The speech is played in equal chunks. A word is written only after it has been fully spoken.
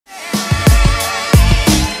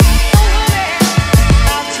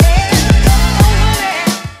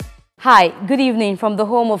Hi, good evening from the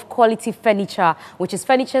home of Quality Furniture, which is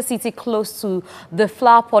Furniture City close to the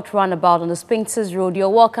Flower Pot Roundabout on the Spinks Road. You're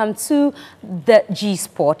welcome to the G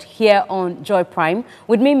Spot here on Joy Prime.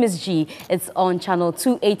 With me, MzGee. It's on channel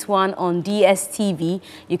 281 on DSTV.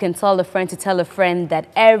 You can tell a friend to tell a friend that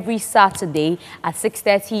every Saturday at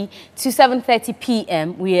 6:30 to 7:30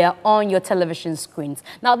 p.m. we are on your television screens.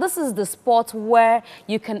 Now, this is the spot where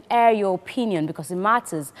you can air your opinion because it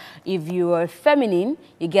matters. If you are feminine,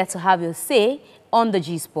 you get to have your say on the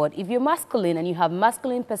G-Spot. If you're masculine and you have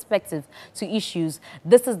masculine perspective to issues,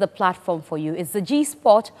 this is the platform for you. It's the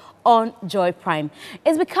G-Spot on Joy Prime.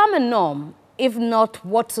 It's become a norm, if not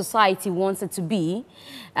what society wants it to be,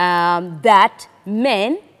 that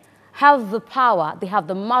men have the power, they have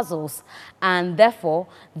the muscles, and therefore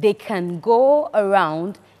they can go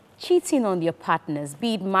around cheating on their partners,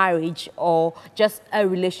 be it marriage or just a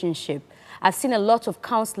relationship. I've seen a lot of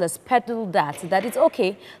counselors peddle that it's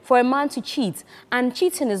okay for a man to cheat, and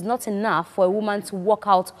cheating is not enough for a woman to walk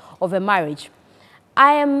out of a marriage.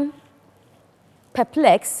 I am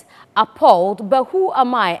perplexed, appalled, but who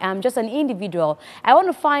am I? I'm just an individual. I want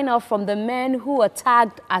to find out from the men who are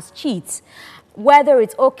tagged as cheats whether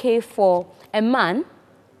it's okay for a man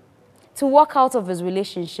to walk out of his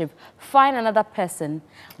relationship, find another person,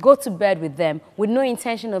 go to bed with them with no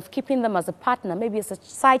intention of keeping them as a partner, maybe as a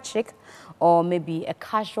side chick or maybe a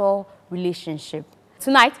casual relationship.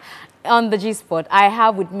 Tonight on the G-Spot, I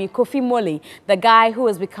have with me Kofi, the guy who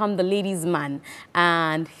has become the ladies' man.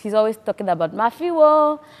 And he's always talking about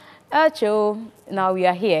Mafiwo, Acho. Now we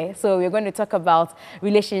are here, so we're going to talk about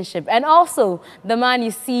relationship. And also, the man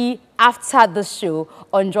you see after the show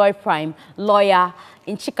on Joy Prime, lawyer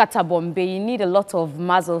in Chikata, Bombay. You need a lot of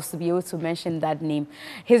muscles to be able to mention that name.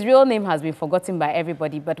 His real name has been forgotten by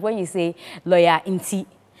everybody, but when you say lawyer Nti,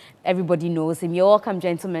 everybody knows him. You're welcome,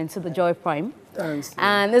 gentlemen, to the Joy Prime. Thanks.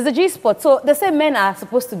 And there's a G-Spot. So they say men are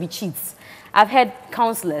supposed to be cheats. I've heard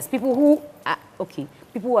counselors, people who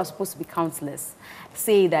are supposed to be counselors,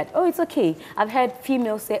 say that, oh, it's okay. I've heard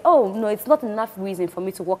females say, oh, no, it's not enough reason for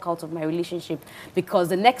me to walk out of my relationship because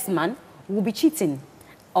the next man will be cheating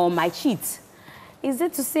or might cheat. Is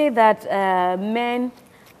it to say that men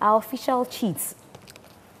are official cheats?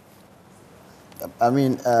 I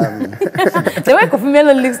mean, the way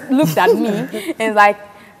Kofi looked at me is like,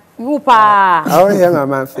 whoopa. I want to hear my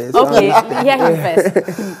man first. Okay, hear him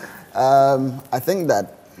first. I think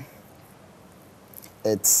that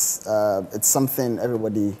it's something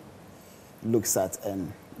everybody looks at,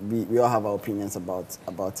 and we all have our opinions about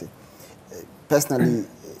it. Personally,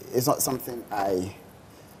 it's not something I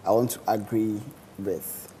want to agree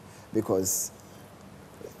with, because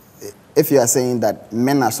if you are saying that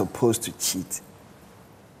men are supposed to cheat,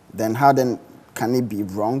 then how then can it be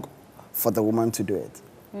wrong for the woman to do it?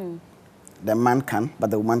 The man can, but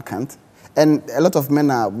the woman can't. And a lot of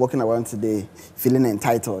men are walking around today feeling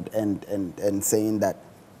entitled and saying that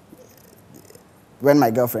when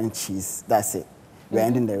my girlfriend cheats, that's it. We're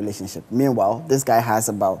ending the relationship. Meanwhile, this guy has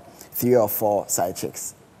about 3 or 4 side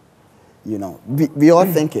chicks. You know, we all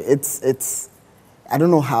think it's I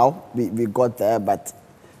don't know how we got there, but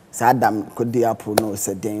I don't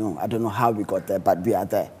know how we got there, but we are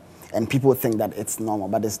there. And people think that it's normal,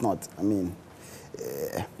 but it's not. I mean,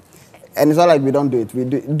 and it's not like we don't do it. We'll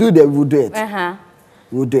do it.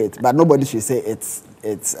 We'll do it. But nobody should say it's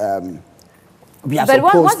we are supposed to.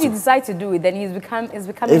 But once you decide to do it, then it's becoming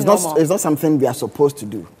normal. It's not something we are supposed to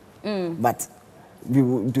do. But we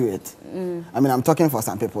will do it. I mean, I'm talking for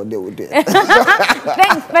some people, they will do it.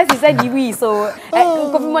 First you said you will, so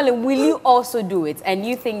Kofi, will you also do it? And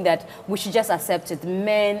you think that we should just accept it?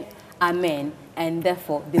 Men are men, and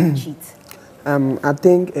therefore they will cheat. I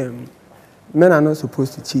think men are not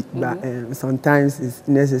supposed to cheat, but sometimes it's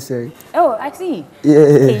necessary. Oh, I see. Yeah.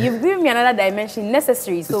 Okay, you've given me another dimension.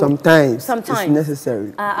 Necessary. So sometimes it's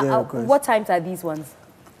necessary. What times are these ones?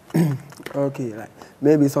 Okay, like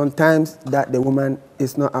maybe sometimes that the woman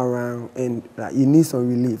is not around and like you need some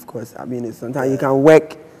relief, because I mean sometimes you can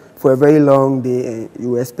work for a very long day and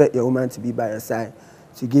you expect your woman to be by your side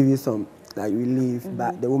to give you some like relief,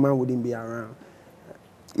 but the woman wouldn't be around.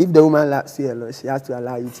 If the woman loves you a lot, she has to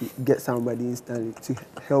allow you to get somebody instantly to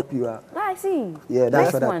help you out. I see. Yeah,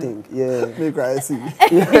 that's what I think. Yeah. You cry, I see.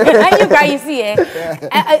 You cry, you see, eh?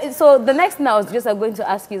 Yeah. So the next thing I was just going to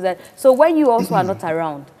ask you is that, so when you also are not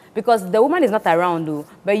around, because the woman is not around though,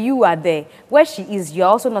 but you are there. Where she is, you're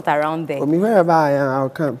also not around there. For me, wherever I am, I'll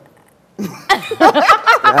come.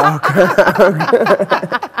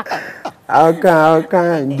 I'll come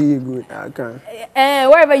and do good. I'll come.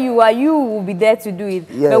 Wherever you are, you will be there to do it.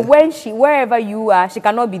 Yeah. But when wherever you are, she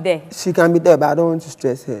cannot be there. She can be there, but I don't want to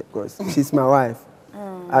stress her because she's my wife.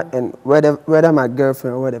 And whether my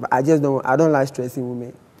girlfriend or whatever, I don't like stressing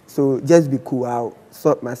women. So just be cool. I'll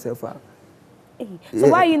sort myself out. So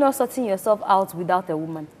why are you not sorting yourself out without a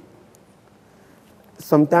woman?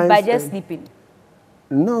 Sometimes by just sleeping.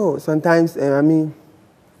 No, sometimes I mean,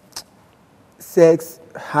 sex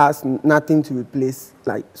has nothing to replace.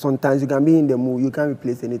 Like sometimes you can be in the mood, you can't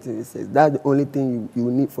replace anything with sex. That's the only thing you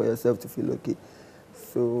need for yourself to feel okay.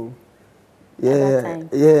 So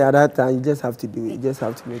yeah, at that time you just have to do it. You just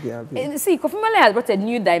have to make it happen. See, Kofi has brought a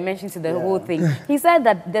new dimension to the whole thing. He said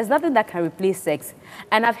that there's nothing that can replace sex,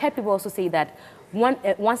 and I've heard people also say that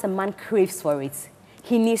once a man craves for it,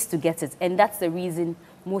 he needs to get it, and that's the reason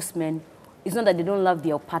most men. It's not that they don't love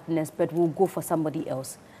their partners, but will go for somebody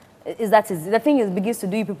else. The thing is, begins to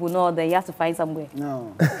do you people know that you have to find somewhere.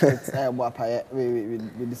 No, it's we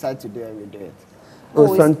decide to do it, we do it.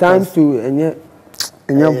 Oh, sometimes too, and yet.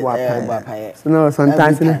 No,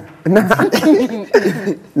 sometimes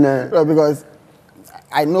no, because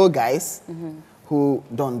I know guys who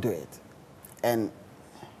don't do it, and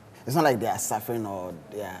it's not like they are suffering or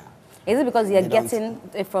they are. Is it because you're getting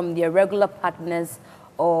it from their regular partners,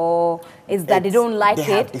 or is that they don't like it?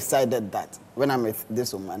 They have decided that when I'm with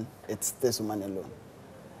this woman, it's this woman alone,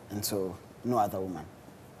 and so no other woman.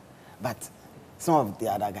 But some of the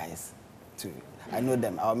other guys too. I know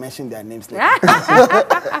them. I'll mention their names later.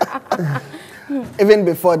 Even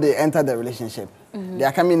before they enter the relationship, they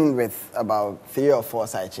are coming in with about 3 or 4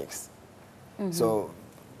 side chicks. So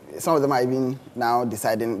some of them are even now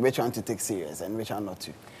deciding which one to take serious and which one not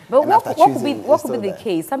to. But what could be the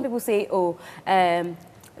case? Some people say, oh,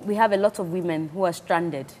 we have a lot of women who are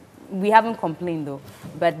stranded. We haven't complained though,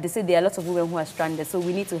 but they say there are lots of women who are stranded, so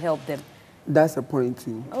we need to help them. That's a point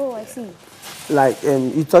too. Oh, I see. Like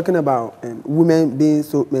you're talking about women being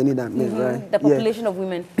so many than men, right? The population of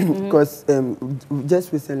women. Because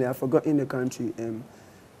just recently, I forgot in the country,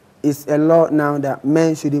 it's a law now that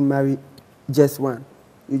men shouldn't marry just one.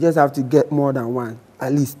 You just have to get more than one,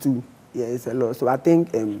 at least 2. Yeah, it's a law. So I think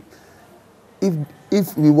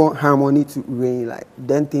if we want harmony to reign, like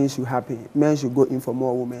then things should happen. Men should go in for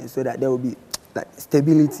more women so that there will be like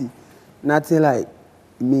stability. Nothing like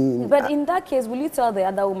me. But in that case, will you tell the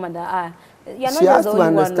other woman that you're not she has the to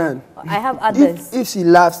only understand. One. I have others. If she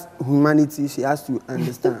loves humanity, she has to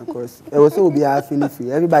understand, because it also will be her feeling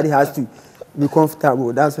free. Everybody has to be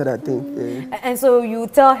comfortable. That's what I think. Yeah. And so you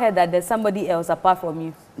tell her that there's somebody else apart from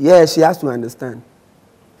you? Yeah, she has to understand.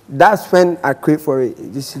 That's when I crave for it.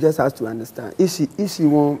 She just has to understand. If she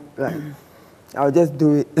won't, like, I'll just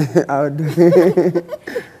do it. I'll do it.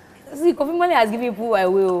 See, Kofi Mole has given people a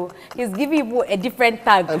will. He's giving people a different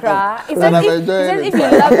tag. He says if you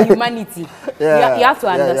love humanity, you have to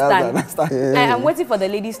understand. I'm waiting for the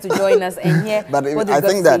ladies to join us and hear but what I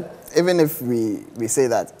think that even if we say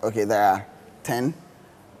that, okay, there are 10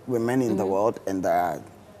 women in the world and there are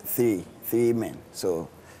 3 men, so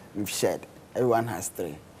we've shared. Everyone has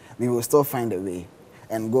 3. We will still find a way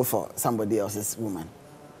and go for somebody else's woman.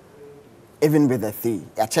 Even with the 3,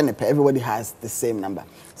 everybody has the same number.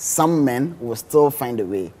 Some men will still find a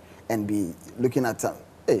way and be looking at some,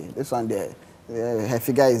 hey, this one there, her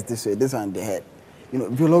figure is this way, this one the head. You know,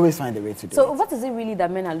 we'll always find a way to do it. So what is it really that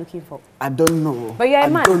men are looking for? I don't know. But you're a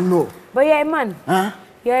man. I don't know. But you're a man. Huh?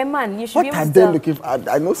 You're a man. You should be able to tell. What are they looking for?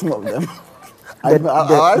 I know some of them.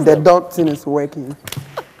 The dog thing is working.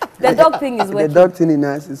 The dog thing is working. The dog thing in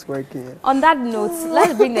us is working. Yeah. On that note,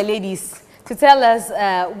 let's bring the ladies to tell us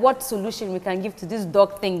what solution we can give to this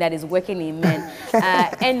dog thing that is working in men.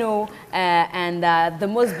 Eno and the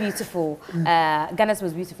most beautiful, Ghana's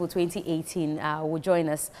most beautiful 2018 will join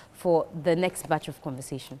us for the next batch of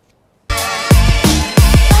conversation.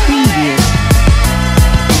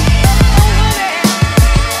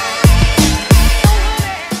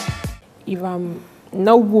 If I'm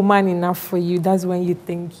not woman enough for you, that's when you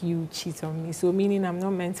think you cheat on me. So meaning I'm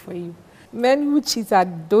not meant for you. Men who cheat are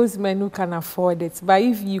those men who can afford it. But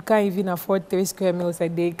if you can't even afford 3 square meals a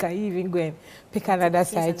day, can you even go and pick another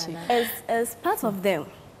side chick? As part of them,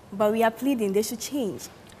 but we are pleading they should change.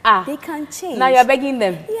 They can change. Now you're begging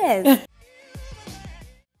them? Yes.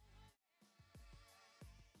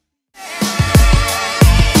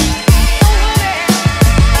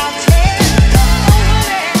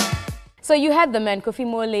 So you had the men, Kofi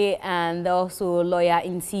Mole and also lawyer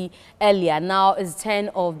Nti earlier. Now it's 10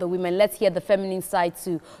 of the women. Let's hear the feminine side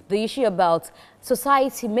to the issue about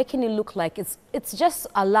society making it look like it's just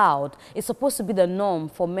allowed. It's supposed to be the norm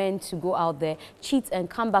for men to go out there, cheat and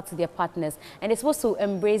come back to their partners. And it's supposed to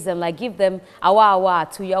embrace them, like give them awa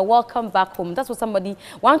to you're welcome back home. That's what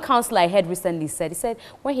one counselor I heard recently said. He said,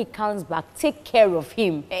 when he comes back, take care of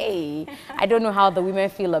him. Hey, I don't know how the women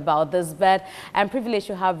feel about this, but I'm privileged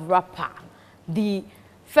to have rapper, the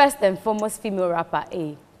first and foremost female rapper.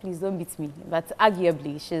 Hey, please don't beat me, but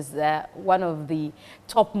arguably she's one of the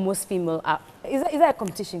top most female. Is there a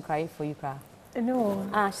competition crying for you, Kra? No.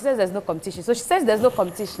 She says there's no competition. So she says there's no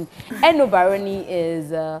competition. Eno Baroni is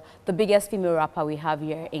the biggest female rapper we have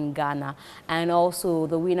here in Ghana, and also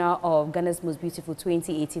the winner of Ghana's Most Beautiful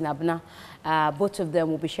 2018 Abna. Both of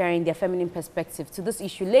them will be sharing their feminine perspective to this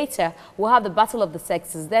issue. Later, we'll have the Battle of the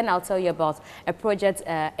Sexes. Then I'll tell you about a project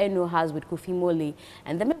Eno has with Kofi Mole,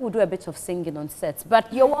 and then maybe we'll do a bit of singing on sets.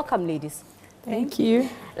 But you're welcome, ladies. Thank you.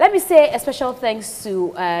 Let me say a special thanks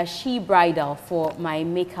to She Bridal for my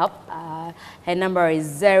makeup. Her number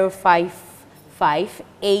is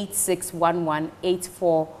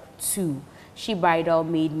 055-8611-842. She Bridal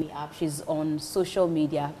made me up. She's on social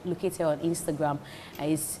media. Look at her on Instagram.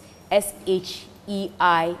 It's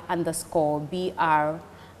SHEI_BRIDAL.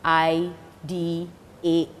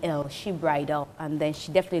 She Bridal. And then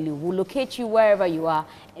she definitely will locate you wherever you are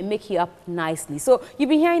and make you up nicely. So you've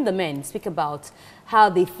been hearing the men speak about how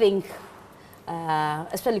they think,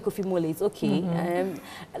 especially Kofi Mole, it's okay.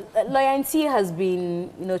 Lawyer Nti has been,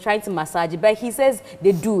 trying to massage it, but he says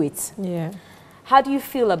they do it. Yeah. How do you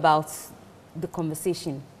feel about the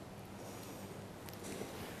conversation?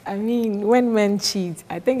 I mean, when men cheat,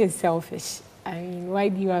 I think it's selfish. I mean, why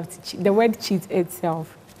do you have to cheat? The word cheat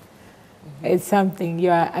itself, it's something. You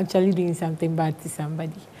are actually doing something bad to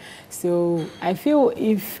somebody. So I feel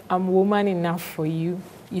if I'm woman enough for you,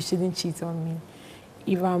 you shouldn't cheat on me.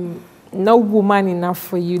 If I'm not woman enough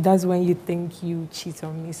for you, that's when you think you cheat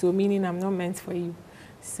on me. So meaning I'm not meant for you.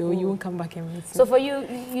 So you won't come back and meet me. So for you,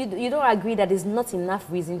 you don't agree that it's not enough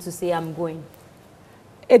reason to say I'm going?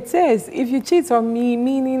 It says, if you cheat on me,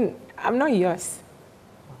 meaning I'm not yours.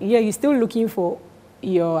 Yeah, you're still looking for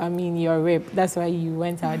your rape. That's why you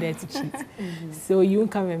went out there to cheat. So you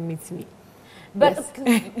won't come and meet me. But,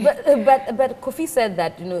 yes. but Kofi said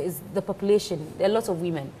that, it's the population. There are lots of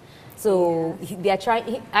women. So they are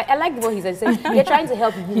trying, I like what he said. They're trying to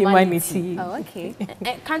help humanity. Oh, okay.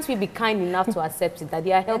 Can't we be kind enough to accept it, that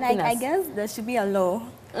they are helping us? I guess there should be a law.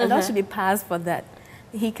 A law should be passed for that.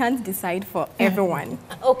 He can't decide for everyone.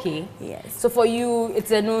 Okay. Yes. So for you,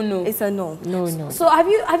 it's a no-no. It's a no. No. So are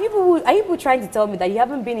you people trying to tell me that you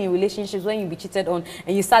haven't been in relationships when you be cheated on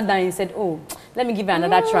and you sat down and you said, oh, let me give it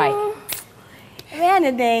another try?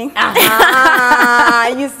 Any day.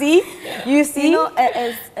 You see?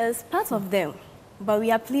 As part of them, but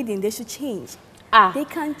we are pleading they should change. They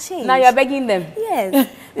can't change. Now you're begging them. Yes,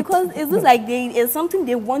 because it looks like it's something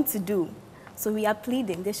they want to do. So we are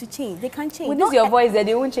pleading they should change. They can't change. With this your voice there,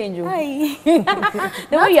 they won't change you. The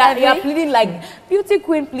way you are pleading like beauty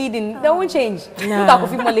queen pleading, they won't change. Nah. Look at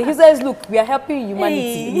Kofi Mole. He says, look, we are helping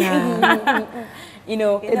humanity. Nah.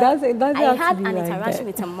 It doesn't I had an like interaction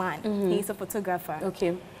that. with a man. He's a photographer.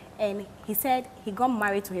 Okay. And he said he got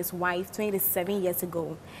married to his wife 27 years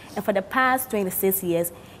ago. And for the past 26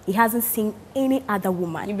 years, he hasn't seen any other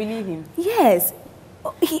woman. You believe him? Yes.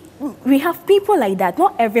 We have people like that.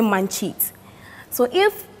 Not every man cheats. So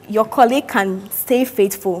if your colleague can stay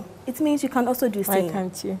faithful, it means you can also do the same. Why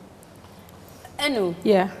can't you? Enu.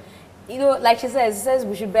 Yeah. Like she says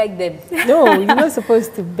we should beg them. No, you're not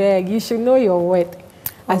supposed to beg. You should know your worth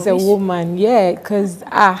as a woman. Yeah, because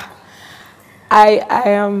I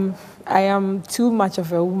am too much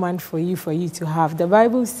of a woman for you to have. The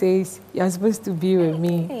Bible says you're supposed to be with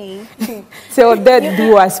me. Hey. So that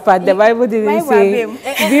do us part. The Bible didn't say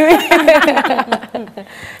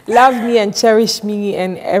love me and cherish me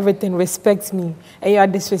and everything, respect me. And you are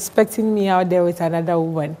disrespecting me out there with another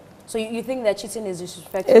woman. So you think that cheating is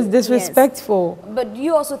disrespectful? It's disrespectful. Yes. But do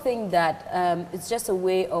you also think that it's just a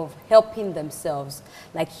way of helping themselves?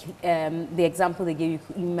 Like the example they gave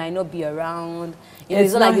you might not be around.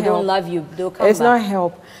 It's not like they don't love you, they'll come back. It's not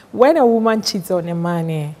help. When a woman cheats on a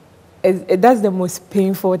man, that's the most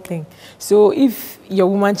painful thing. So if your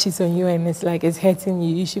woman cheats on you and it's like it's hurting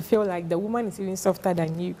you, you should feel like the woman is even softer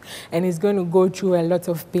than you and is going to go through a lot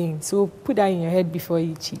of pain. So put that in your head before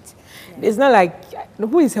you cheat. Yeah. It's not like,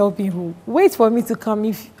 who is helping who? Wait for me to come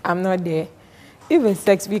if I'm not there. If it's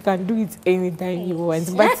sex, we can do it anytime you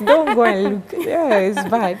want. But don't go and look. Yeah, it's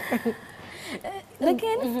bad.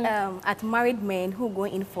 Looking at married men who go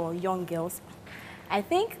in for young girls, I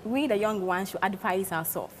think we, the young ones, should advise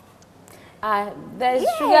ourselves. There's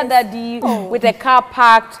sugar daddy with a car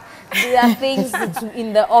parked there are things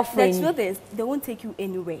in the offering. The truth is, they won't take you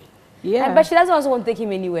anywhere. Yeah. But she doesn't also want to take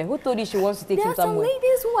him anywhere. Who told you she wants to take him somewhere? There are some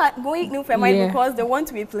ladies who are going in for money because they want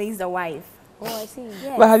to replace the wife. Oh, I see.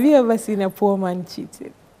 Yes. But have you ever seen a poor man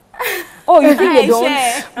cheating? Oh, you think they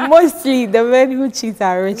don't? Mostly the men who cheat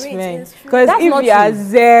are rich men. Because if not you are true.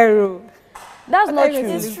 zero, That's not true.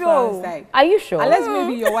 It's true. Are you sure? Unless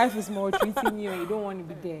maybe your wife is maltreating you and you don't want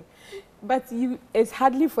to be there. But it's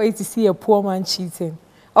hardly for you to see a poor man cheating.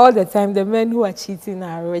 All the time, the men who are cheating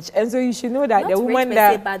are rich. And so you should know that Not the woman rich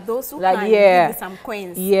that... se, but those who like, can yeah, give you some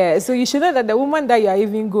coins. Yeah, so you should know that the woman that you are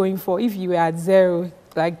even going for, if you were at zero,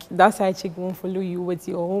 like that side chick won't follow you with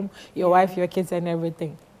your home, your wife, your kids and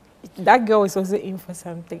everything. That girl is also in for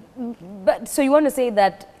something. But so you want to say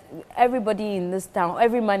that everybody in this town,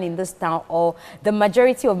 every man in this town, or the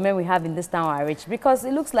majority of men we have in this town are rich? Because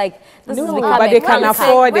it looks like this is becoming... but they can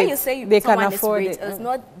afford it. When you say they can someone afford is rich, it. it's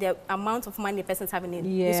not the amount of money the person's having in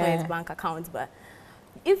his or his bank account, but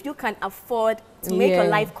if you can afford to make your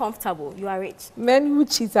life comfortable, you are rich. Men who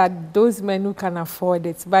cheat are those men who can afford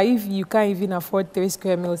it. But if you can't even afford 3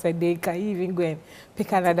 square meals a day, can you even go and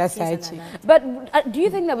pick another side chick? But do you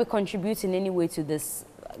think that we contribute in any way to this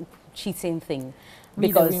cheating thing?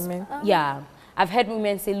 Because, yeah, I've heard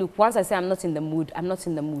women say, look, once I say I'm not in the mood, I'm not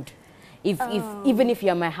in the mood. Even if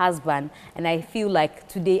you're my husband and I feel like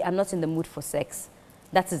today I'm not in the mood for sex,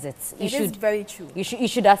 that is it. It is very true. You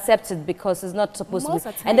should accept it because it's not supposed to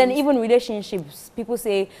be. And then even relationships, people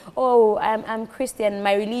say, oh, I'm Christian,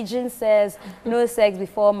 my religion says no sex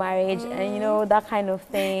before marriage, and you know, that kind of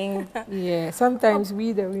thing. Yeah, sometimes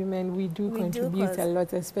we the women, we do contribute a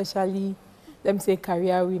lot, especially, let me say,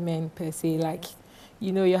 career women per se. Like,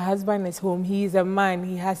 you know, your husband is home, he is a man,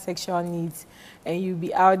 he has sexual needs, and you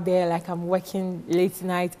be out there like, I'm working late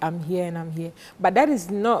night, I'm here and I'm here. But that is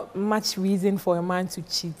not much reason for a man to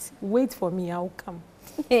cheat. Wait for me, I'll come.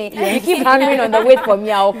 You keep hammering on the wait for me,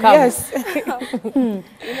 I'll come. Yes. You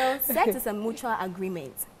know, sex is a mutual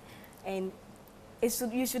agreement, and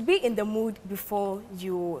you should be in the mood before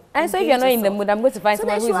you. And so if you're not in the mood, I'm going to find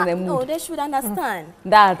someone who's in the mood. No, they should understand.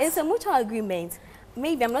 That it's a mutual agreement.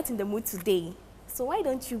 Maybe I'm not in the mood today, so why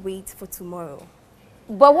don't you wait for tomorrow?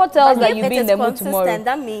 But what else that you be in the mood tomorrow?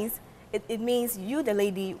 That means it means you, the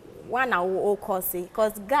lady, 1 hour or course,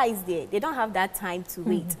 because guys they don't have that time to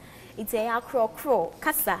wait. It's a crow,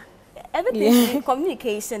 casa. Everything,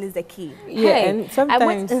 communication is the key. Yeah, and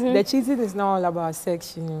sometimes the cheating is not all about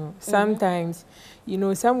sex, you know. Sometimes, you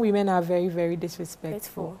know, some women are very, very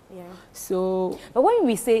disrespectful. Yeah. So, but when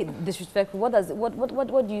we say disrespectful, what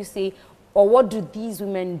do you say, or what do these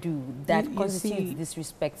women do that constitutes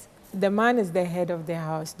disrespect? The man is the head of the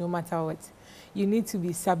house, no matter what. You need to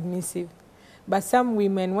be submissive. But some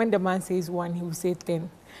women, when the man says 1, he will say 10.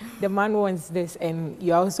 The man wants this, and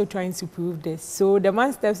you're also trying to prove this. So the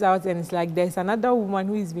man steps out, and it's like there's another woman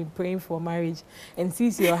who has been praying for marriage and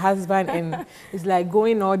sees your husband, and it's like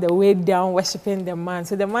going all the way down, worshiping the man.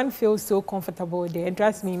 So the man feels so comfortable there. And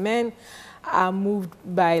trust me, men are moved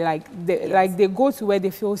by, they go to where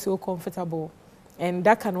they feel so comfortable. And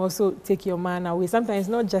that can also take your man away. Sometimes it's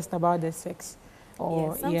not just about the sex.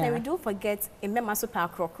 Or, sometimes we do forget.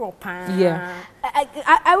 Yeah.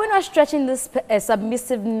 I will not stretching this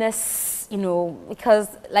submissiveness, you know, because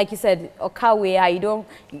like you said, you don't,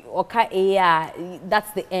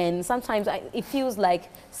 that's the end. Sometimes it feels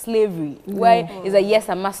like slavery, where it's a yes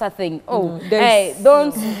and master thing. Oh, hey,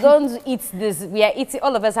 don't eat this. We are eating.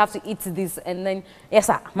 All of us have to eat this, and then yes,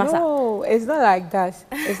 sir, master. No, it's not like that.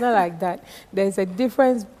 It's not like that. There's a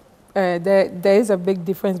difference. There is a big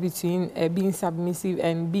difference between being submissive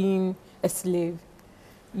and being a slave.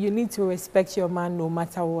 You need to respect your man no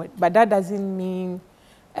matter what. But that doesn't mean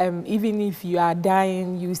even if you are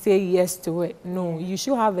dying, you say yes to it. No, you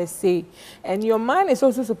should have a say. And your man is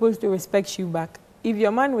also supposed to respect you back. If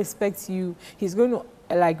your man respects you, he's going to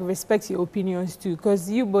respect your opinions too, because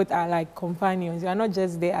you both are like companions. You are not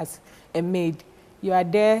just there as a maid. You are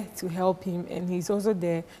there to help him, and he's also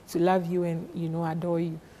there to love you and, you know, adore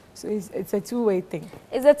you. So it's a two-way thing.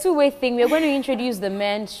 It's a two-way thing. We're going to introduce the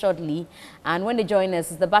men shortly. And when they join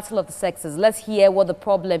us, it's the battle of the sexes. Let's hear what the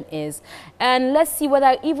problem is. And let's see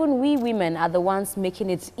whether even we women are the ones making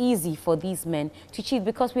it easy for these men to cheat,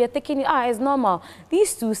 because we are thinking, it's normal.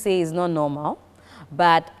 These two say it's not normal.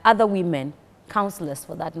 But other women, counselors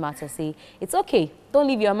for that matter, say, it's okay. Don't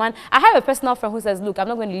leave your man. I have a personal friend who says, look, I'm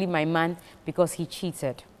not going to leave my man because he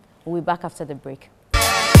cheated. We'll be back after the break.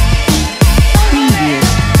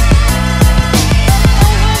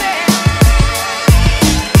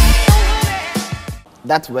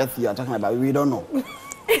 That worth you are talking about, we don't know.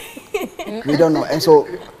 We don't know. And so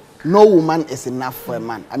no woman is enough for a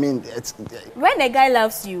man. I mean, it's when a guy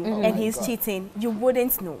loves you and he's cheating, you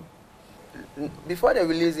wouldn't know. Before the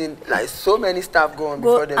releasing, like so many stuff go on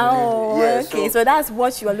before the releasing. Yeah, okay, so that's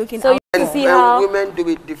what you are looking so at. You see how women do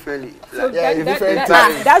it differently. So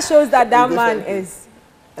Like, that shows that man is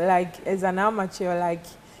like is an amateur. Like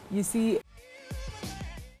you see.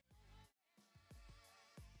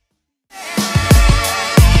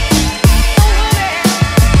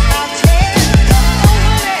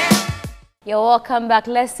 You're welcome back.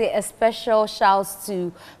 Let's say a special shout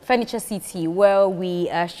to Furniture City, where we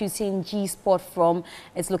are shooting G Spot from.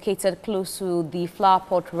 It's located close to the Flower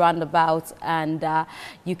Pot roundabout, and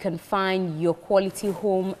you can find your quality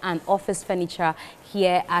home and office furniture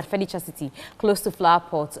here at Furniture City, close to Flower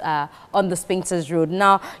Pot on the Spinks Road.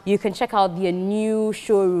 Now, you can check out their new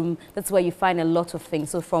showroom. That's where you find a lot of things.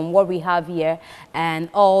 So from what we have here and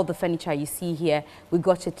all the furniture you see here, we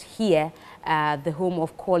got it here. The home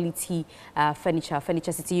of quality furniture,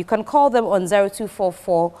 Furniture City. You can call them on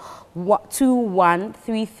 0244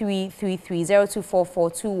 213333, 0244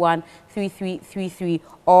 213333,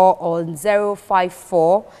 or on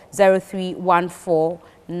 054 0314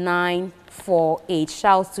 948.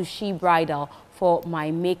 Shouts to She Bridal for my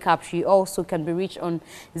makeup. She also can be reached on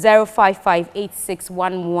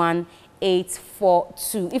 0558611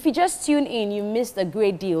 842. If you just tune in, you missed a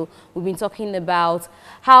great deal. We've been talking about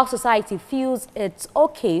how society feels it's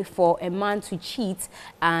okay for a man to cheat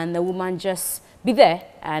and the woman just be there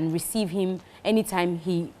and receive him anytime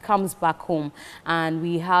he comes back home. And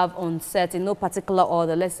we have on set, in no particular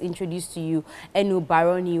order, let's introduce to you Enu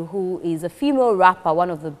Baroni, who is a female rapper,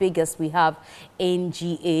 one of the biggest we have in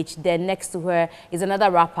GH. Then next to her is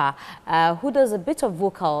another rapper who does a bit of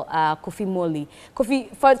vocal, Kofi Moli.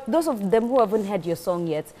 Kofi, for those of them who haven't heard your song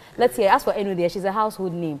yet, let's hear. As for Enu there, she's a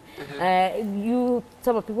household name.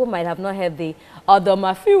 Some of people might have not heard the other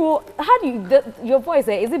Mafiu. How do you, your voice,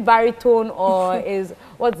 is it baritone or is,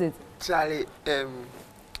 what's it? Charlie, it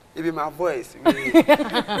be my voice.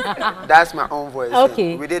 That's my own voice.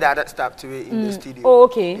 Okay. We did other stuff to it in the studio. Oh,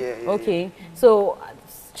 okay. Yeah, okay. So,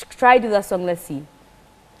 try do that song, let's see.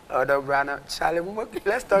 Other brother, Charlie,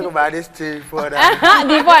 let's talk about this thing before that.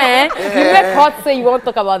 Before, you make hot say you won't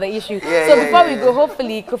talk about the issue. So before we go,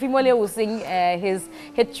 hopefully, Kofi Mole will sing his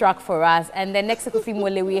hit track for us. And then next to Kofi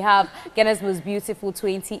Mole, we have Ghana's Most Beautiful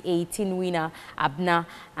 2018 winner, Abna.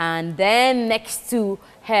 And then next to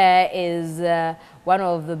her is one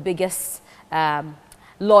of the biggest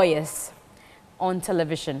lawyers on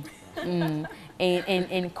television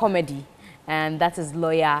in comedy. And that is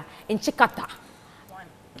lawyer in Chikata.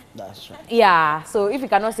 That's right. Yeah, so if you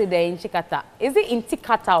cannot say there in Chikata, is it in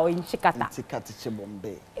Tikata or in Chikata? In Tikata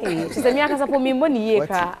Chibombe. She said, "Me akasa po mi mboni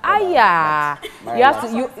yeka." Aya, you have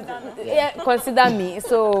to consider me.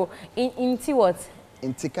 So in T what?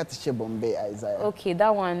 In Tikata Chibombe, Isaiah. Okay,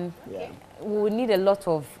 that one. Yeah. We would need a lot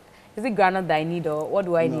of. Is it granite that I need, or what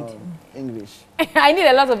do I need? English. I need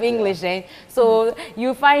a lot of English, eh? So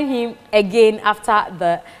you find him again after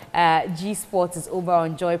the G Sports is over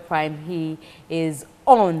on Joy Prime. He is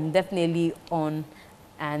on, definitely on.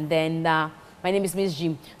 And then my name is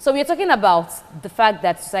MzGee. So we're talking about the fact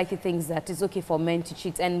that society thinks that it's okay for men to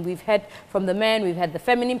cheat. And we've heard from the men, we've had the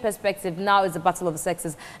feminine perspective. Now it's a battle of the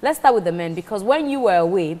sexes. Let's start with the men, because when you were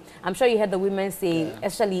away, I'm sure you heard the women say,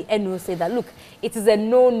 especially Eno, say that, look, it is a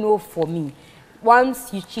no-no for me.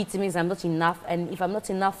 Once you cheat, it means I'm not enough. And if I'm not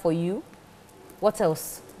enough for you, what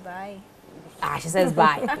else? Bye. She says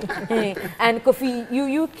bye. And Kofi,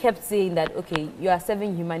 you kept saying that, okay, you are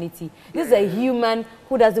serving humanity. This is a human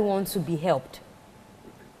who doesn't want to be helped.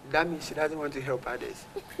 That means she doesn't want to help others.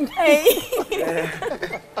 Hey.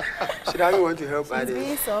 She doesn't want to help others. She's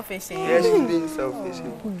being selfish. Yeah, she's being selfish.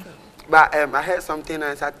 But I heard something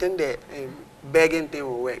else. I think the begging thing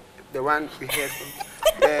will work. The one we heard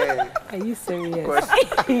from. Are you serious?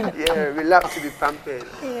 Yeah, we love to be pampered.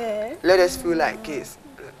 Yeah. Let us feel like kids.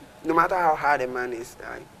 No matter how hard a man is,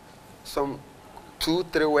 some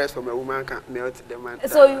 2-3 words from a woman can melt the man.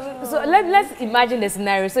 So let's imagine the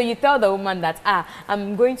scenario. So you tell the woman that,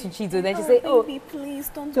 I'm going to cheat. So then she say, baby, please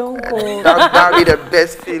don't go. That would be the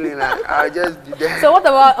best feeling. Like, I'll just be there. So what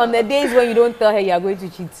about on the days when you don't tell her you are going to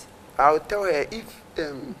cheat? I'll tell her if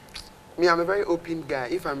me, I'm a very open guy.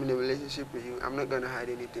 If I'm in a relationship with you, I'm not gonna hide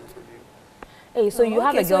anything from you. Hey, so you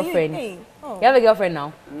have a girlfriend. You have a girlfriend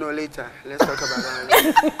now? No, later. Let's talk about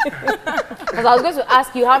that. Because I was going to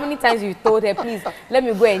ask you how many times you told her, please, let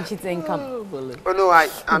me go and cheat and come. Oh, no, I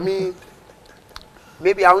mean,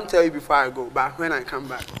 maybe I won't tell you before I go, but when I come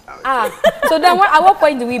back. So then at what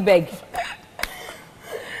point do we beg?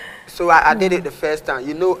 So I did it the first time.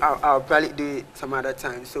 You know, I'll probably do it some other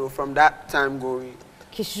time. So from that time going,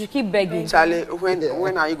 She should keep begging. Charlie,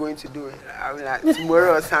 when are you going to do it? I mean, like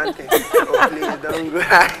tomorrow or something. Oh, please don't go.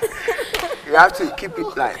 You have to keep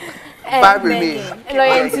it like. Vibe with me.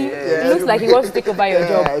 Loyalty. It looks like he wants to take over your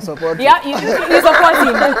job. I support you support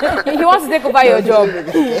him. He wants to take over your job.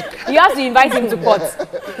 You have to invite him to court.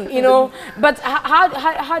 You know. But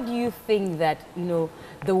how do you think that, you know,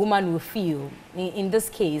 the woman will feel in this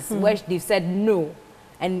case where they've said no,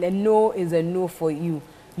 and a no is a no for you?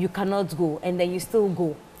 You cannot go, and then you still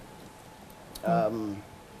go. I mean,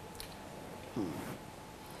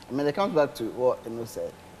 it comes back to what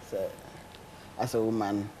said. As a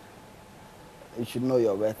woman, you should know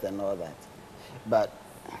your worth and all that. But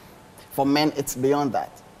for men, it's beyond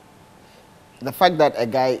that. The fact that a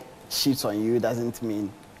guy cheats on you doesn't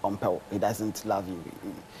mean he doesn't love you.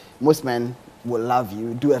 Most men will love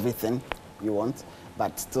you, do everything you want,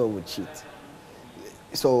 but still will cheat.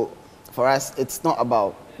 So for us, it's not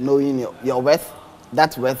about knowing your worth.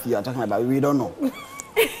 That worth you are talking about, we don't know.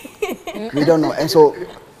 We don't know. And so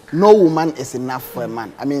no woman is enough for a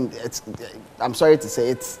man. I mean, I'm sorry to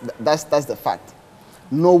say, that's the fact.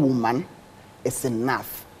 No woman is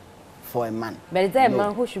enough for a man. But is there a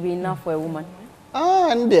man who should be enough for a woman?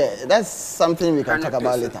 And that's something we can talk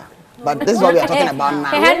about later. But this is what we are talking about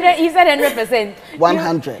now. He said 100%.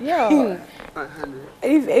 100. Yeah.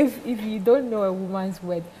 If you don't know a woman's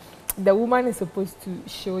worth, the woman is supposed to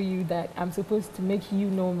show you that I'm supposed to make you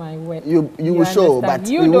know my worth. You will show, but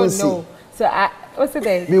you we don't won't know. So what's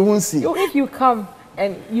it? We won't see. If you come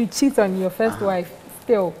and you cheat on your first wife,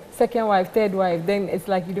 still second wife, third wife, then it's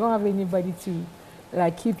like you don't have anybody to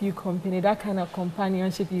like keep you company. That kind of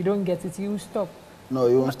companionship, you don't get it. You stop. No,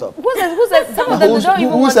 you won't stop. Who said some of them don't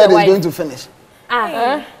even who want said the it's wife? going to finish?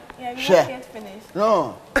 Yeah, we Share. won't get finished.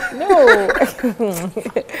 No.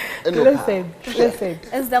 Listen.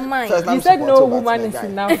 It's the mind. First, You I'm said no supportive, but woman the is guy.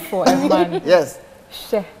 enough for a man. Yes.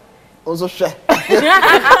 Share. Also share.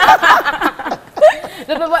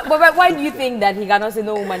 No, but why do you think that he cannot say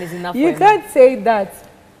no woman is enough for You him? can't say that.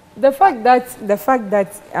 The fact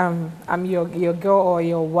that I'm your girl or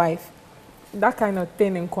your wife, that kind of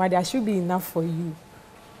thing in Kwada should be enough for you.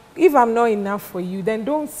 If I'm not enough for you, then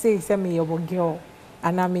don't say me your girl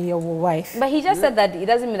and I'm your wife. But he just said that it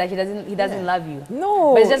doesn't mean that he doesn't love you.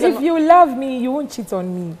 No, But it's just if you love me, you won't cheat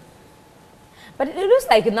on me. But it looks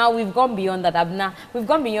like now we've gone beyond that, Abna. We've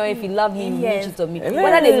gone beyond if you love me, you Yes. cheat on me.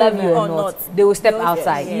 Whether they love you or Or not, not. they will step Yes.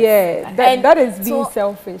 outside. Yes. Yeah, that is being so-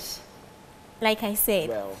 selfish. Like I said,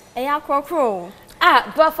 Well. crow.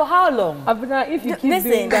 But for how long? Abna, if you keep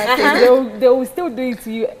Listen. doing that, they will still do it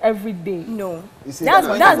to you every day. No. You see, That's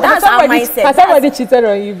that's our Has mindset. somebody cheated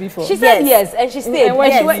on you before? She said Yes. yes, and she stayed. And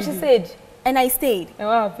when And she when did she it? stayed, And I stayed. And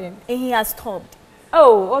what happened? And he has stopped.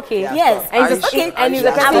 oh, okay. Yeah. Yes. And he's Are you okay. And he's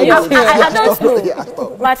sure? a Are you Catholic. sure? I don't know. Yeah,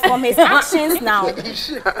 stop. But from his actions now,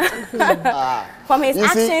 from his You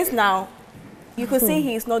see? actions now, you could see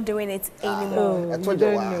he's not doing it anymore. I told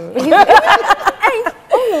you why.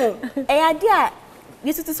 Hey, idea,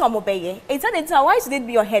 you should do some obey. It's not. Why should it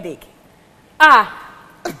be your headache?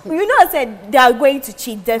 You know, I said they are going to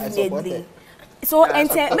cheat definitely. it. So and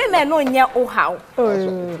me no nya how.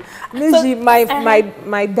 MzGee,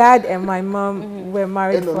 my dad and my mom were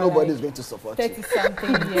married No, for nobody's like going to support you.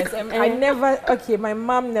 30-something years. And I never, my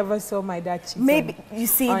mom never saw my dad cheat. Maybe you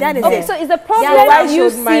see On that is me. Okay, it. so is the problem Yeah, why you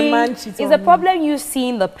should my see? man cheat Is on the me? problem you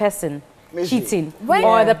seeing the person MzGee. cheating, When-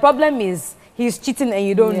 or the problem is he's cheating and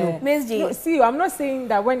you don't Yeah. know? MzGee. No, see, I'm not saying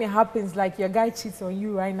that when it happens, like your guy cheats on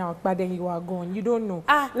you right now, but then you are gone. You don't know.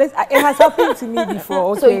 It has happened to me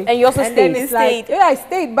before. So, Okay. and you also then stayed? it's You like, stayed. yeah, I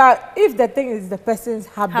stayed. But if the thing is the person's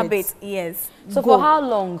Habit, yes. So Go. for how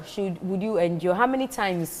long would you endure? How many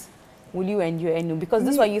times will you endure? And because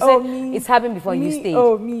this Me- one you oh, said me- it's happened before you me, stayed.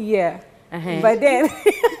 Oh, me, yeah. But then,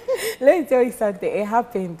 let me tell you something. It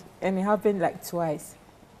happened, and it happened like twice.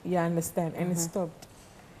 You understand? And it stopped.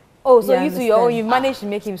 Oh, so Yeah, you to your own, understand. you managed to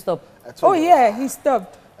make him stop. I told Oh, you. yeah, he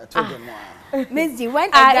stopped. I told you more. MzGee, when a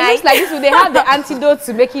It guy looks like this. They have the antidote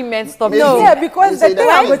to making men stop. No. Yeah, because the You see, thing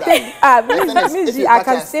the I thing would is think, that the thing is, if MzGee, you I can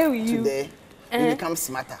practice stay with you. Today, you become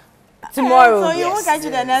smarter. Tomorrow. So you won't catch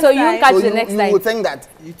it the next So you time. catch So the you, next you time. will think that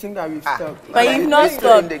You think that we've stopped? But you've not We're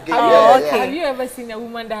still in stopped. the game. Oh, Yeah, okay. Have you ever seen a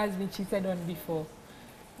woman that has been cheated on before?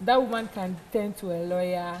 That woman can turn to a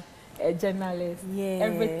lawyer, a journalist, Yeah.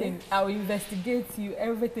 everything. I will investigate you,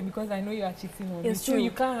 everything, because I know you are cheating on me. It's So true. you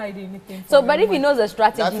can't hide anything. So, from but a if he woman. knows the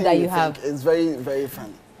strategy thing that you have, think is very, very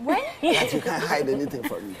funny. When That you can't hide anything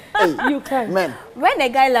from me. Hey, You can. men, when a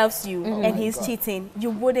guy loves you and he's cheating, you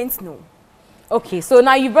wouldn't know. Okay, so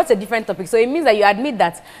now you brought a different topic. So it means that you admit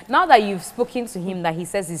that now that you've spoken to him that he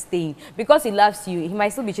says he's staying, because he loves you, he might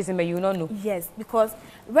still be cheating, but you will not know. Yes, because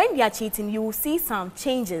when they are cheating, you will see some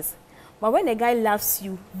changes. But when a guy loves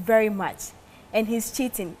you very much and he's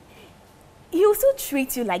cheating, he will still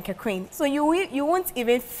treat you like a queen. So you won't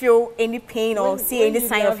even feel any pain or see any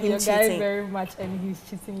sign of him cheating. When you love your guy very much and he's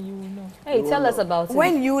cheating, you will know. Hey, tell us about it.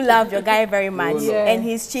 When you love your guy very much Yeah. and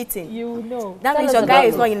he's cheating, You will know. that Tell means us your guy about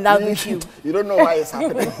is not in love with you. You don't know why it's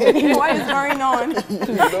happening. What is going on?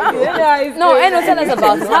 No, Eno, tell us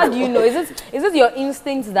about it. How do you know? Is it your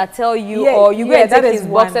instincts that tell you, Yeah, or you go yeah, and take that his is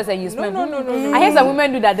one. boxes and you smell? No. I hear some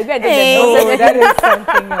women do that. They go and take Hey. their boxes. No, that is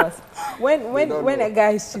something else. When don't a know. guy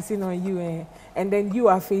is cheating on you, and then you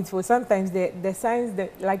are faithful, sometimes the signs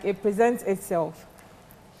that like it presents itself.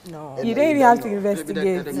 No. You You don't even don't have know. to Maybe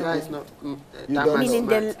investigate. the guy is not You that don't much Meaning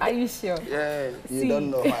smart. the- Are you sure? Yeah. You See, don't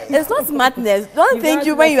know why It's not smartness. Don't think don't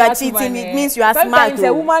you when you are smart cheating, woman, it means you are Sometimes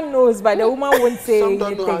smart. a oh. woman knows, but the woman won't say Some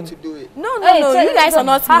don't know how to anything. do it. No, Hey, no, tell you guys them, are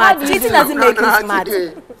not how smart. do you Cheating do doesn't make Don't know you how to smart. do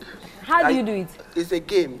it. How do you do it? It's a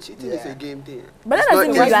game. Cheating is Yeah. a game thing. But that It's doesn't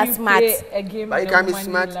not mean you just- are smart. Play a game But you with can a be woman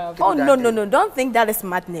smart. you love. Oh, that no, thing. no, no. Don't think that is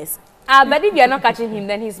smartness. But if you're not catching him,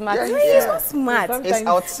 then he's smart. Yeah, He's not smart. Sometimes- It's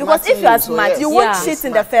outsmarting Because if you are so smart, yes. you won't Yeah. cheat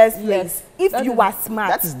in the first place. Yes. If That you is- are smart,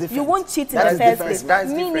 that is different. you won't cheat in That the is first different. place. That's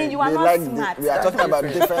Meaning different. you are They not like smart. we are talking about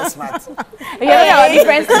different smart. You're not a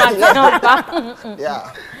different smart.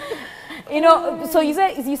 Yeah. You know, so you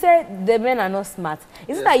said the men are not smart.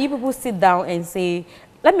 Is it that you people sit down and say,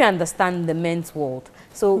 let me understand the men's world.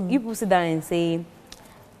 So you people sit down and say,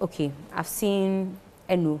 okay, I've seen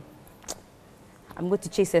Enu. I'm going to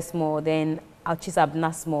chase her small, then I'll chase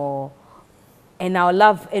Abna small, and I'll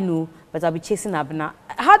love Enu, but I'll be chasing Abna.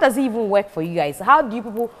 How does it even work for you guys? How do you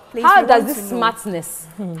people, Please, how we does want this to know. smartness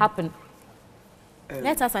happen?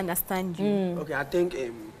 Let us understand you. Okay, I think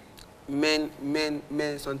men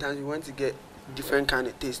sometimes we want to get different kind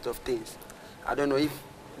of taste of things. I don't know if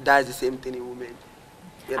that's the same thing in women.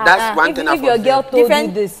 Yeah, that's one thing If I've your girl observed. told you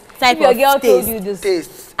Different this, type if your of girl told taste. you this,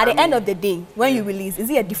 Taste. At I the end mean, of the day, when you release, is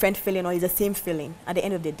it a different feeling or is it the same feeling at the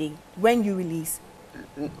end of the day when you release?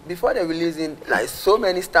 before the releasing, like so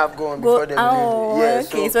many stuff go on before the Oh,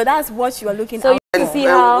 releasing. Yeah, okay. So that's what you are looking So at. you and see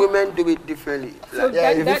how women do it differently. So Like, Yeah,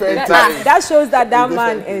 that, it's that, different that, times. that shows that that It's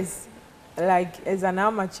man different. is like is an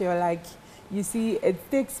amateur. Like you see, it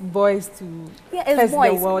takes boys to Yeah, it's test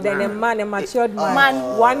boys. the world, and a man, a matured man,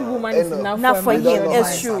 Man. one woman is Enough. enough Not for for a him, matured know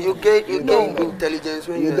it's why man. true. you gain don't know. intelligence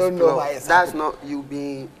when You you don't know explore. why it's That's happening. not you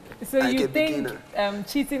being So like you a think beginner.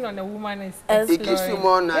 cheating on a woman is It It gives you exploring?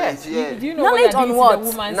 more knowledge. You- Yeah. Do you know Knowledge what you're on doing what? to the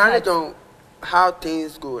woman's Knowledge heart? on how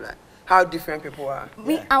things go, like how different people are.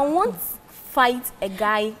 I won't fight a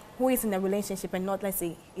guy who is in a relationship and not, let's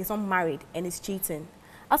say, he's not married and is cheating.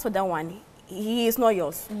 As for that one, he is not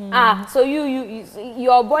yours. so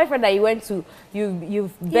your boyfriend that you went to,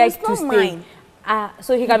 you've begged not to stay. mine.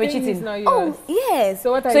 So he can be You think he's cheating. not yours? Oh, yes.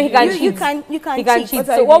 So what are So he you can doing? cheat. You can He can cheat. cheat. What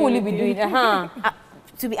are So you what will you doing? be doing?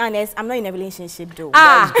 To be honest, I'm not in a relationship though.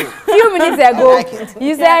 Few minutes ago, like it.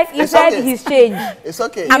 you said It's okay. he's changed. It's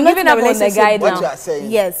okay. I'm not giving in a up on the relationship. guy what you now. are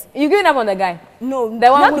saying. Yes. You giving up on the guy? No,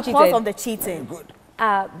 The one not who because cheated. of the cheating. But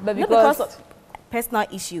Not because, because of personal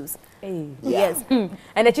issues. Hey. Yes.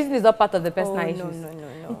 And the cheating is not part of the personal Oh, issues.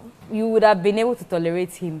 no. You would have been able to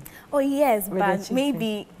tolerate him. Oh, yes, With the but cheating.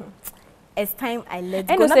 maybe it's time I let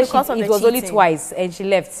I go. know Not said because of it the was only cheating. twice and she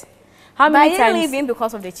left. How But I many didn't leave times? him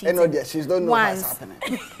because of the cheating. No, dear, she's don't know Once. what's happening.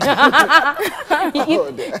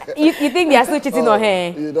 You, you think they are still cheating on her?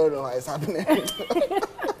 You don't know why it's happening.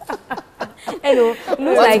 Hello, looks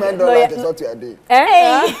What like men don't like is what you are doing.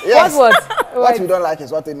 Yes. What? What we don't like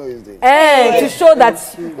is what they know is doing. To show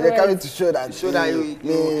that They're coming to show that, So that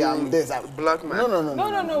you I'm this. I'm black man.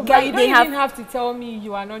 No. No, Guy, but you they don't have- even have to tell me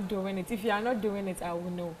you are not doing it. If you are not doing it, I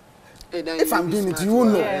will know. Hey, then If you I'm be doing it, smart, you will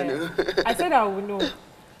know. Yeah. I said I will know.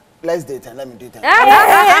 Let's date and let me do it.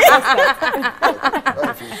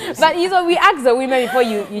 But you know, we asked the women before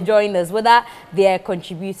you joined us whether they're a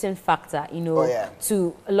contributing factor, you know, Oh, yeah.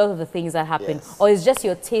 to a lot of the things that happen, Yes. or it's just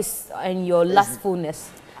your taste and your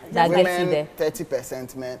lustfulness that gets you there.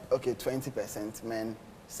 30% men, okay, 20% men,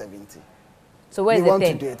 70. So where's We the want to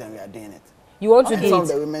 10? do it and we are doing it. You want to And do some of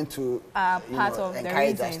it? the women to you part know, of the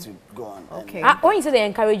encourage us reason. to go on. And, Okay. When you say they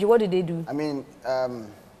encourage you, what do they do? I mean,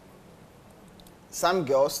 some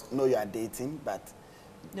girls know you are dating, but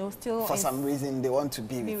They'll still for some reason they want to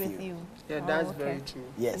be, be with, with you. you. Yeah, Oh, that's okay. very true.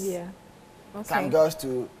 Yes. Yeah. Some Okay. girls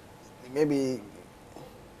too, maybe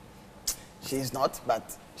she's not, but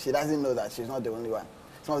she doesn't know that she's not the only one.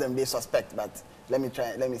 Some of them they suspect, but let me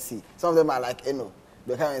see. Some of them are like, they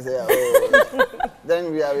come and say, oh,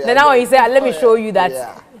 then we are. Then now when you say, let me Oh, show you that.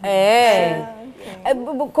 Yeah. Eh. But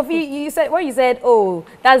Kofi, you said, when you said, oh,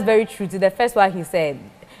 that's very true to the first one he said.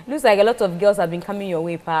 Looks like a lot of girls have been coming your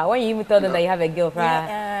way, pa. When you even tell them that you have a girlfriend.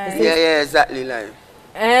 Yeah, exactly. Like,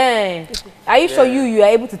 are you sure you are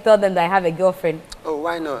able to tell them that I have a girlfriend? oh,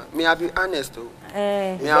 why not? Me, I'll be honest though.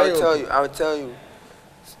 Me, I'll tell you.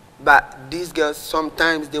 But these girls,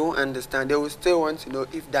 sometimes they won't understand. They will still want to know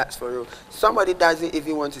if that's for real. Somebody doesn't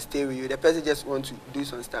even want to stay with you. The person just wants to do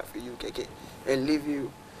some stuff for you, okay, and leave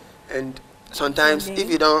you. And sometimes if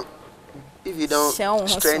you don't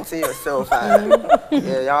strengthen yourself,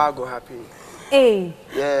 yeah, y'all go happy. Hey.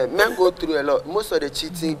 Yeah, men go through a lot. Most of the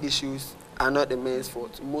cheating issues are not the men's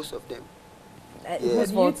fault. Most of them.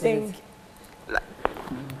 Whose fault is it? Like,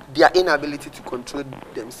 their inability to control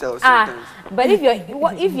themselves sometimes. But if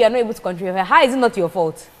you're not able to control your hair, how is it not your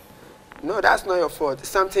fault? No, that's not your fault.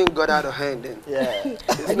 Something got out of hand then. Yeah.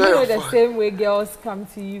 It's You not know your the fault. same way girls come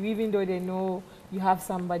to you, even though they know you have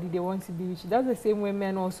somebody they want to be with you. That's the same way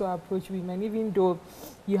men also approach women, even though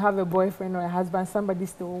you have a boyfriend or a husband, somebody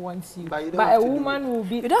still wants you. But, But a woman will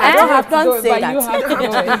be. You don't have to do it, but you have to do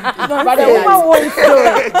it. But a woman won't do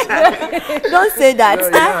it. Don't say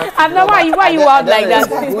that. I'm not why you out like that.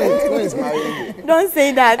 Who is marrying you? Don't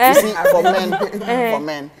say that. You see, for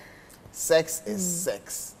men, sex is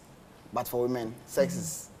sex. But for women, sex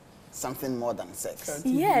is something more than sex.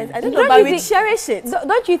 Yes, I don't know, but we cherish it.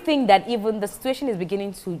 Don't you think that even the situation is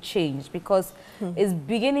beginning to change because it's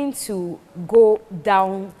beginning to go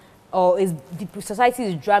down, or the society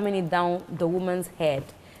is drumming it down the woman's head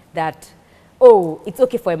that, oh, it's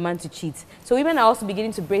okay for a man to cheat. So women are also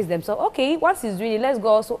beginning to brace themselves. Okay, once he's ready, let's go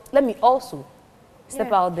also. Let me also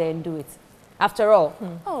step out there and do it. After all,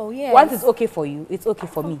 once it's okay for you, it's okay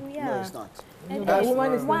for me. No, it's not. And But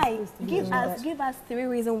woman is why? not Give us 3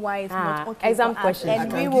 reasons why it's not okay. Exam for us, question.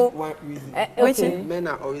 and we Give will. one reason. Okay. Men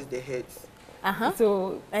are always the heads.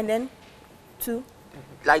 So And then 2.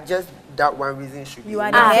 Like just that one reason should be. You are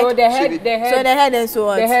enough. the so head. the head, Should the be- head, So the head and so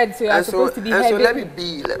on. the head. So you are And so, supposed to be and so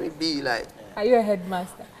headed. let me be like. Are you a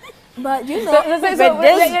headmaster? But you know,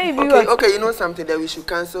 Okay, you know something that we should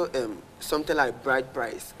cancel something like bride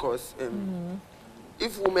price, cause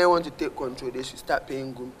if women want to take control, they should start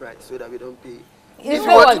paying good price so that we don't pay. If you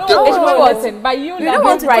want to take control, Listen, but you don't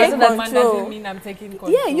want to price take that man control. doesn't mean I'm taking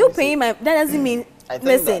control. yeah, you paying my. That doesn't mean. I think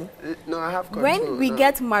Listen, no, I have control. when we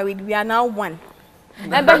get married, we are now one.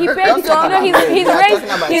 But he paid.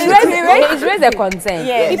 He's raised a concern.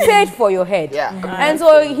 Yes. He paid for your head. Yeah. And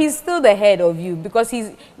so he's still the head of you because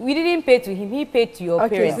we didn't pay to him. He paid to your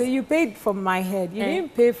Okay, parents. so you paid for my head. You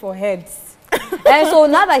didn't pay for heads. And so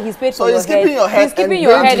now that he's paid So for he's your keeping your head, he's keeping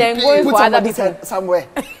your head and going put for other somebody's people. head somewhere.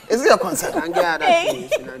 Is it your concern? And get other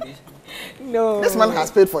things, you know, this. No. This man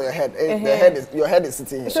has paid for your head. Your head is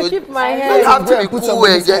sitting here. So keep my So head. you have to be Put cool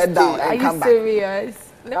somebody's and just head down stay. Are and you come back. serious?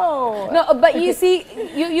 No. No, but you see,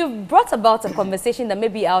 you've brought about a conversation that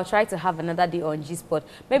maybe I'll try to have another day on G-Spot.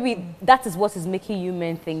 Maybe that is what is making you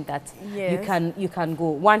men think that you can go.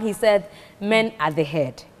 One, he said men are the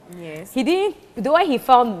head. Yes. He didn't, the way he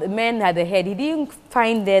found men at the head, he didn't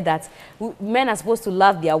find there that men are supposed to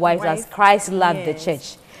love their wives as Christ loved the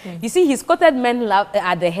church. You see, he's quoted men love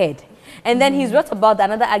at the head. And then he's wrote about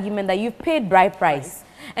another argument that you paid bride price.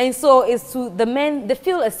 And so it's to the men, they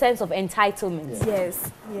feel a sense of entitlement.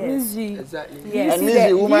 Yes. Yes. MzGee. Exactly. Yes. And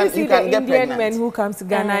MzGee, woman, do you you see can the get Indian pregnant. men who come to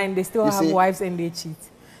Ghana and they still You have see? wives and they cheat?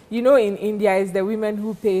 You know, in India, it's the women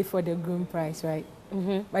who pay for the groom price, right?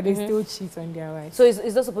 But they still cheat on their wives. So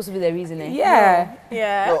it's not supposed to be the reason, eh? Yeah.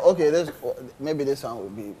 Yeah. No, okay, maybe this one will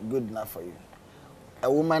be good enough for you.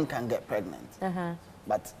 A woman can get pregnant,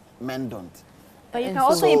 but men don't. But you And can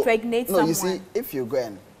also So- impregnate no, someone. you see, if you go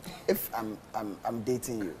and, if I'm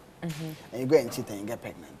dating you, and you go and cheat and you get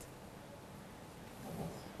pregnant,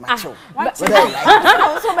 macho.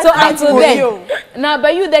 So until then, now,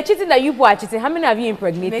 but the cheating that you are cheating, how many have you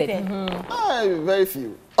impregnated? Very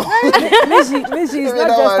few. MzGee, it's Even not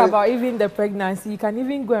that just one- about even the pregnancy. You can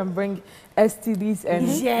even go and bring STDs and,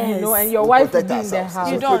 you know, Yes. and your We wife will protect be in the ourselves.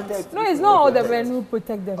 house. You don't. No, it's not all the men who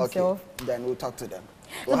protect Okay, themselves. then we'll talk to them.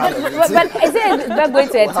 We'll have a meeting. But is there not going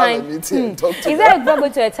to a We'll have a time? meeting and talk to Is there not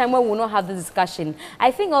going to a time when we'll not have the discussion?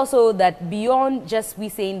 I think also that beyond just we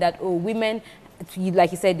saying that, oh, women,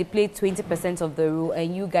 like you said, they play 20% of the role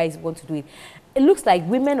and you guys want to do it. It looks like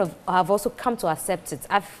women have also come to accept it.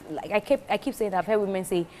 I keep saying that. I've heard women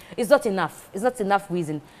say, it's not enough. It's not enough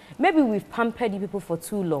reason. Maybe we've pampered you people for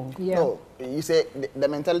too long. Yeah. No, you say the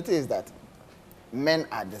mentality is that men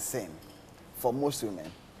are the same. For most women,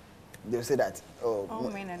 they'll say that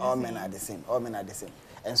all men are the same. All men are the same.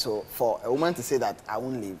 And so for a woman to say that I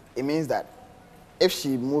won't leave, it means that if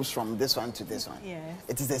she moves from this one to this one,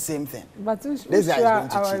 it is the same thing. But this guy is going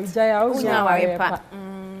to cheat.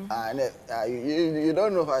 You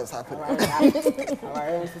don't know what is happening.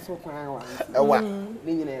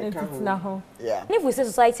 Yeah. If we say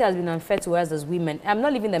society has been unfair to us as women, I'm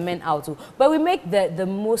not leaving the men out too, but we make the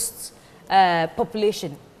most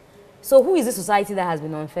population. So who is the society that has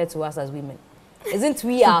been unfair to us as women? Isn't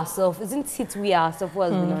we ourselves? Isn't it we ourselves who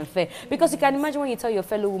has been unfair? Because you can imagine when you tell your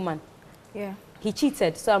fellow woman, he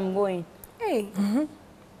cheated, so I'm going. Hey.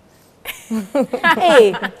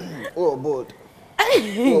 Hey. Oh, bold.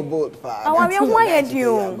 Oh, bold. That's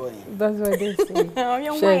what they say.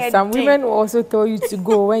 Sure, some women will also tell you to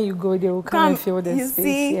go. When you go, they will come and fill the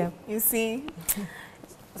space. You see.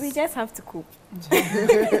 We just have to cope. So,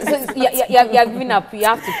 you're giving up. You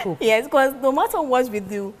have to cope. Yes, because no matter what we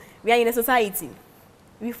do, we are in a society.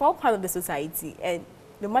 We fall part of the society, and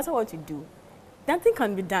no matter what you do, nothing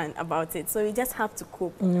can be done about it. So we just have to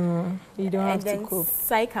cope. No, you don't have to cope. And then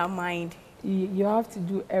psych our mind. You have to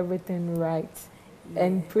do everything right.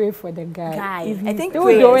 And pray for the guy. If I think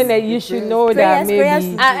doing it, you should know that maybe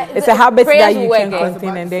it's a habit that you can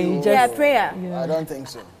contain, and then you just prayer. You know. I don't think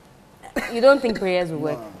so. You don't think prayers will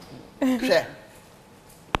work? Sure.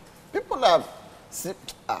 People are sister.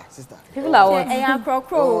 People are what? So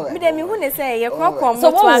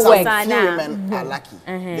what will work? Some few women are lucky.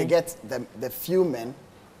 They get the few men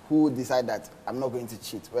who decide that I'm not going to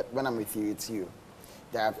cheat. When I'm with you, it's you.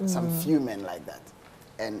 There are some few men like that.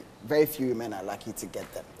 And very few women are lucky to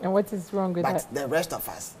get them. And what is wrong with that? But the rest of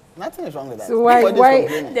us, nothing is wrong with that. So why what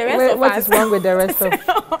is wrong with the rest of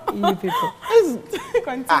you people?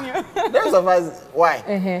 Continue. The rest of us,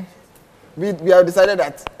 why? We have decided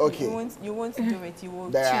that, okay. You want to do it, you will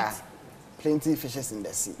there cheat. are plenty fishes in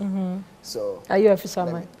the sea. So are you a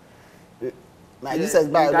fisherman? Now you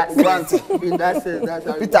said,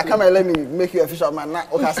 Peter, come and let me make you a fisherman.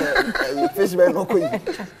 Okay, fisherman, no queen.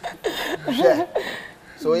 Yeah.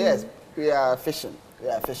 So yes, we are fishing. We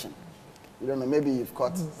are fishing. You don't know, maybe you've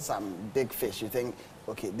caught some big fish. You think,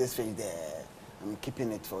 okay, this fish there, I'm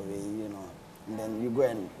keeping it for you know. And then you go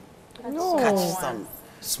and catch some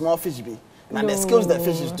small fish be. And the skills that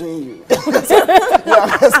fish is doing you. You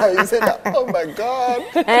understand? You say that, oh my God.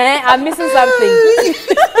 I'm missing something.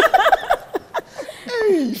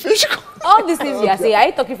 Hey, fish. All these things you are saying, are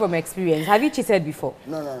you talking from experience? Have you cheated before?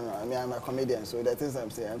 No. I mean, I'm a comedian, so the things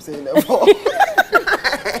I'm saying them for.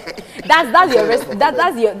 That's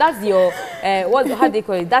your what, how do they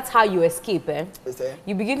call it? That's how you escape.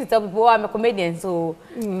 You begin to tell people, oh, I'm a comedian, so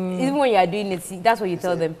even when you are doing it, that's what you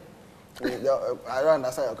tell them. I don't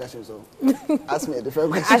understand your question, so ask me a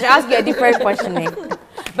different question. I should ask you a different question.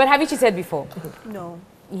 But have you cheated before? No.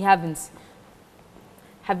 You haven't.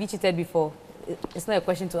 Have you cheated before? It's not a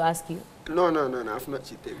question to ask you. No, I've not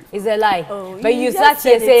cheated before. It's a lie. Oh, but you sat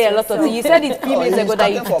here saying a lot of things. You said it a few minutes ago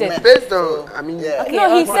that you cheated. Based on, I mean, Okay,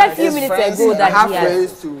 no, he said a few minutes ago that he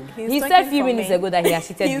has. He said a few minutes ago that he has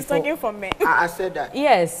cheated before. He's talking for me. I said that.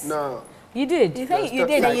 Yes. No. You did. You think you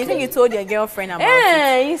did, and you think you told your girlfriend about it.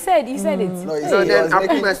 Yeah, you said it. No, then I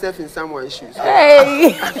put myself in someone's shoes.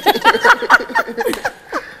 Hey.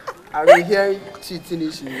 I've been hearing cheating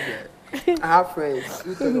issues there. I have friends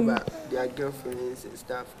who talk about their girlfriends and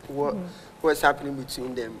stuff, what's happening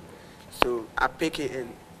between them. So I pick it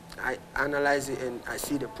and I analyze it and I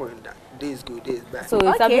see the point that this is good, this is bad. So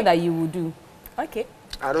it's something that you will do. Okay.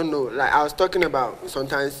 I don't know. Like I was talking about,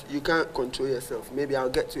 sometimes you can't control yourself. Maybe I'll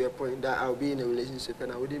get to a point that I'll be in a relationship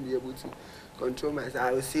and I wouldn't be able to control myself.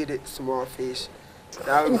 I will see the small fish.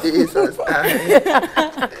 That would be so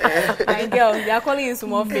My girl, they are calling you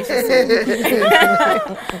small fish.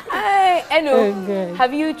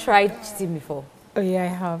 Have you tried cheating before? Oh yeah, I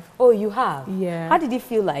have. Oh, you have? Yeah. How did it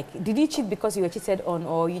feel like? Did you cheat because you were cheated on,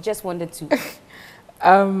 or you just wanted to?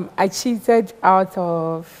 I cheated out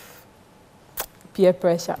of peer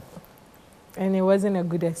pressure, and it wasn't a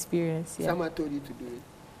good experience. Yeah. Someone told you to do it?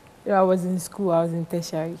 Yeah, I was in school, I was in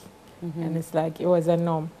tertiary, and it's like, it was a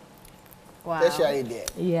norm. Wow. Tertiary there.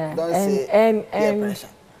 Yeah. Don't say peer pressure.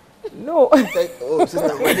 No. Oh,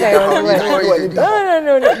 sister,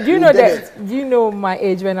 No. Do you know my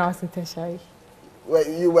age when I was in tertiary? Well,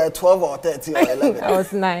 you were 12 or 13 or 11? I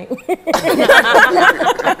was 9.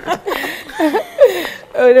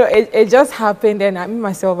 Oh no, it just happened, and I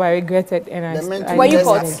myself, I regretted, and I were you did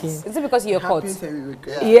caught? it again. Is it because you were caught?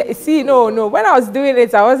 Yeah. See, no. When I was doing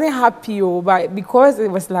it, I wasn't happy, but because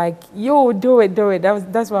it was like, yo, do it.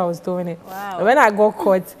 That's why I was doing it. Wow. And when I got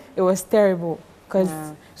caught, it was terrible, because.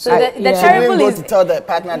 So the terrible is to tell the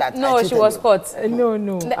partner that no, she was caught. No.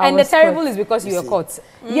 And the terrible is because you were caught.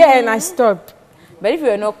 Yeah, and I stopped. But if you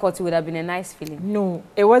were not caught, it would have been a nice feeling. No,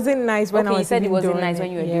 it wasn't nice when I was you said it wasn't doing nice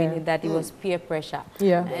when you were yeah. doing it, that it was peer pressure.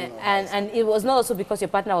 Yeah. And it was not also because your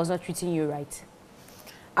partner was not treating you right.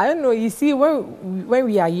 I don't know. You see, when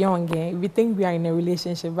we are young, we think we are in a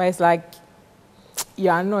relationship, but it's like you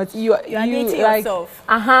are not. You are dating like, yourself.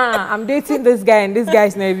 I'm dating this guy, and this guy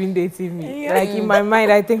is not even dating me. Yeah. Like in my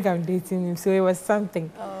mind, I think I'm dating him. So it was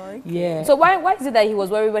something. Oh, okay. Yeah. So why is it that he was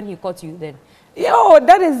worried when he caught you then? Yo,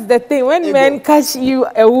 that is the thing. When men catch you,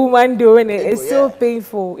 a woman doing it, it's so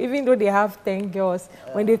painful. Even though they have 10 girls,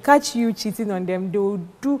 when they catch you cheating on them, they will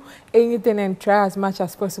do anything and try as much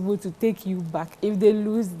as possible to take you back. If they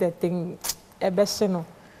lose the thing, a best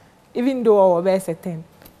even though our best a 10.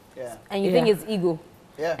 Yeah. And you think it's ego.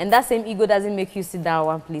 Yeah. And that same ego doesn't make you sit down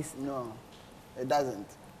one place. No, it doesn't.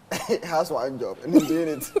 It has one job and he's doing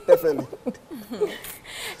it perfectly.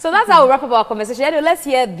 So that's how we wrap up our conversation. Anyway, let's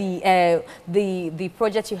hear the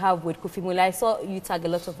project you have with Kofi Mula. I saw you tag a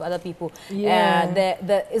lot of other people. Yeah.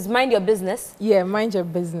 Is Mind Your Business? Yeah, Mind Your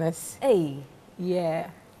Business. Hey. Yeah.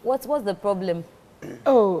 What's the problem?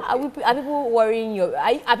 Oh. Are people worrying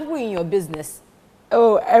are people in your business?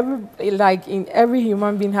 Oh, every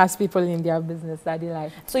human being has people in their business that they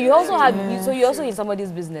like. So you also have so you're also in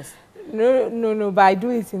somebody's business? No, but I do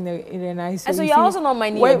it in a nice way. And so you're also not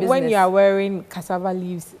minding your business? When you are wearing cassava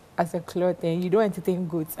leaves as a cloth, and you don't entertain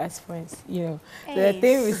goats as friends, you know. Hey. So the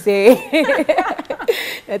thing we say,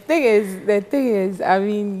 the thing is, I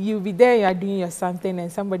mean, you'll be there, you are doing your something,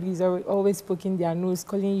 and somebody is always poking their nose,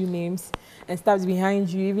 calling you names, and stuff behind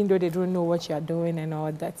you, even though they don't know what you are doing and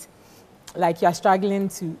all that. Like you are struggling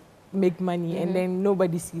to make money, and then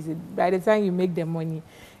nobody sees it. By the time you make the money,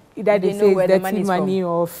 either they say it's dirty money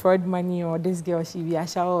or fraud money or this girl, she be a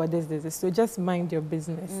shower or this. So just mind your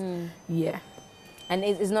business. Yeah. And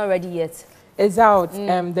it's not ready yet? It's out.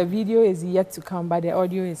 The video is yet to come, but the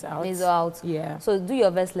audio is out. It's out? Yeah. So do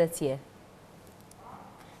your best, let's hear.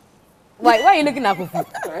 Why are you looking at Kofi?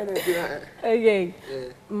 Okay.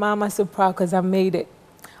 Yeah. Mama so proud because I made it.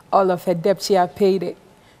 All of her debt, she had paid it.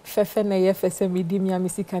 Fefe na ye fese midi mi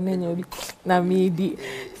amisika nenyo bi na midi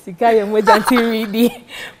sika ye mo janti ridi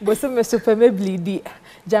boso me super me bleedi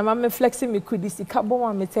jama me flexi me kudi sika bon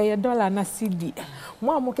wa me teye dollar na cd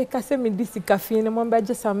mo amoke kase me di sika fi ne mo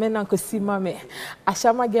beje same na nkosi ma me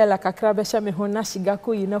ashama gela kakra be sha me ho na shiga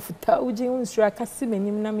ko yi na futa uji unsura kase me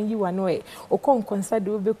nim na me yi wa no e okon konsa de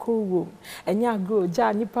obeko wo enya agro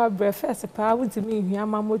ja nipa bre first pa wutimi hia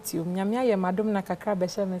mamotio nyame aye madom na kakra be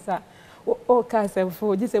sha me sa oh,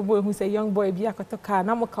 for just a boy who's a young boy, be a car,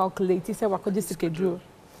 now calculate, he said, what could just do?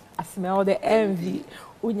 I smell the envy.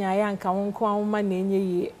 Unyayanka won't come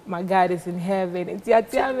man, my God is in heaven. It's your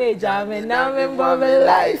time, and now I'm in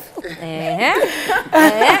life.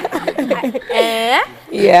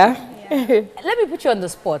 Yeah. Let me put you on the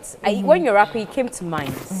spot. When you're rapping, it came to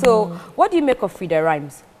mind. So, what do you make of Frida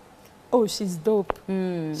Rhymes? Oh, she's dope.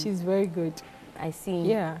 She's very good. I see.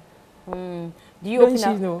 Yeah. Do you open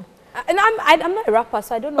up? Know? And I'm not a rapper,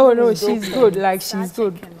 so I don't know. Oh no, she's good. Like she's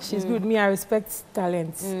good. She's good. Me, I respect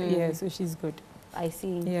talent. Yeah, so she's good. I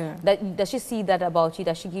see. Yeah. Does she see that about you?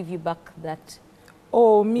 Does she give you back that?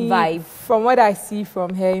 Oh, me. Vibe. From what I see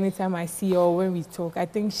from her, anytime I see her or when we talk, I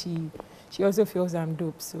think she also feels I'm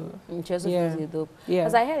dope. So she also feels you're dope. Yeah.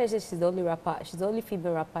 Because I heard her say she's the only rapper. She's the only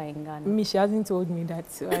female rapper in Ghana. Me, she hasn't told me that,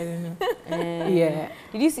 so I don't know. Yeah.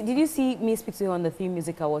 Did you see me speak to her on the Theme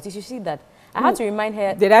Music Awards? Did you see that? I had to remind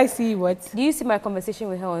her. Did I see what? Do you see my conversation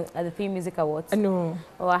with her at the Theme Music Awards? No.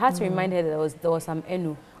 Oh, I had to remind her that there was some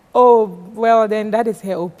Enu. Oh, well then that is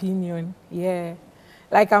her opinion. Yeah.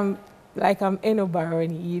 Like I'm Eno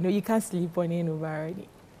Baroni. You know, you can't sleep on Eno Baroni.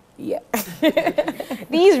 Yeah.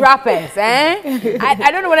 These rappers, I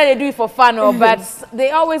don't know whether they do it for fun or but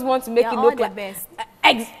they always want to make it look like best.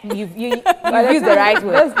 You use the right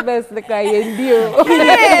word. That's the best like I endure.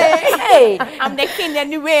 Hey, I'm the king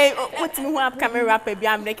anyway. What me want camera rapper be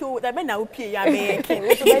I'm the king. That be na upie ya be king.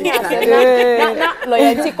 Na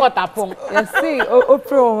loyalty cut upon. You see,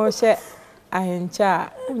 opro ho she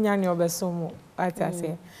ahencha unya ne obesomo. What I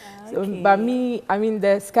say. So, but me, I mean,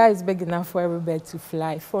 the sky is big enough for every bird to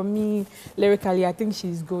fly. For me, lyrically, I think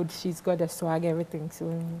she's good. She's got the swag, everything. So,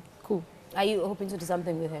 cool. Are you hoping to do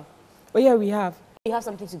something with her? Oh, yeah, we have. You have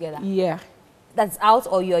something together? Yeah. That's out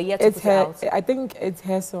or you're yet to put it out? I think it's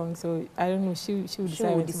her song, so I don't know. She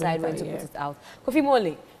will decide when to put it out. Kofi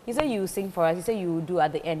Mole, you said you sing for us. You said you will do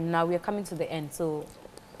at the end. Now we're coming to the end, so...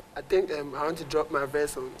 I think I want to drop my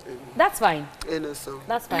verse on. That's fine. In a song.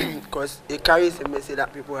 That's fine. Because it carries a message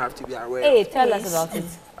that people have to be aware Hey, of. tell us about it.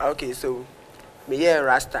 Okay, so me yeah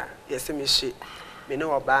Rasta, yes me shit. me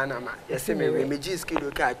no obana ma. Yes me MzGee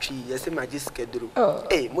skido ka twi. Yes MzGee skedru.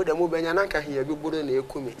 Eh, mo de mo benya na ka here bi buru na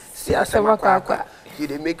ekumi. Si asema kwa. You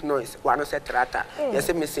dey make noise. Wano se trata.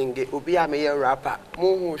 Yes me singe obi a me rapper.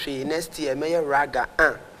 Mo hu hwe next year me raga.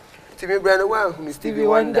 Ti me brand one who Stevie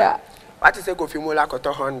Wonder. What is a Kofi Mola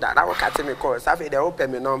koto Honda? That will catch me call. Safi they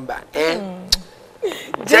open me number.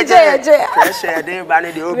 Pressure they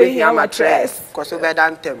banny the obe here mattress. Cause over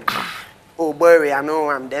dantem. Oh boy, I know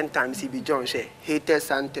I'm then time CB John she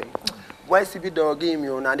haters anthem. Why CB dog game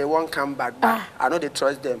you now they won't come back. I know they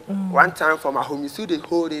trust them. One time for my home, so they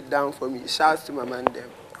hold it down for me. Shouts to my man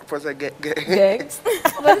them. But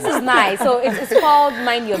this is nice. So it's called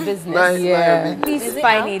Mind Your Business. Please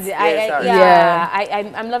find it.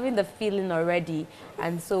 I'm loving the feeling already.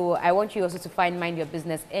 And so I want you also to find Mind Your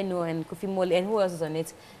Business. Eno and Kofi Mole, and who else is on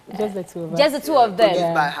it? Just the two of us. Just the two of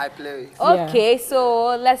them. By High Play. Okay,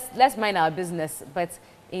 so let's mind our business, but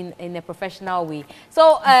in a professional way.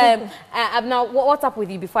 So now what's up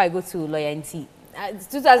with you before I go to Lawyer Nti?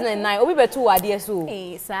 2009. Obi be 2 years old.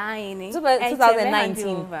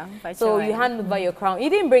 2019. So you hand over your crown. You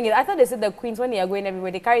didn't bring it. I thought they said the queens when they are going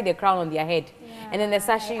everywhere they carry the crown on their head, and then the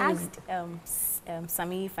sashi. I asked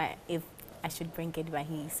Sami if I should bring it, but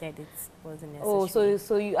he said it wasn't necessary. Oh,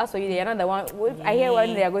 so you asked for you. They're not the one. I hear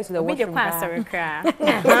when they are going to the washroom. But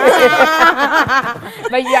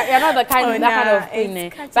you're not the kind of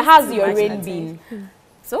thing. But how's your reign been?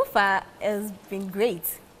 So far, it's been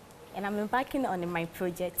great. And I'm embarking on my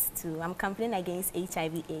project too. I'm campaigning against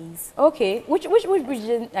HIV/AIDS. Okay. Which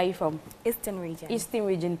region are you from? Eastern region. Eastern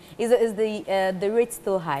region. Is the rate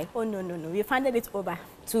still high? Oh no. We handed it over.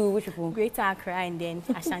 To which people? Greater Accra and then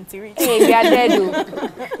Ashanti region. Hey, we are dead.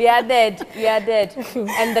 We are dead.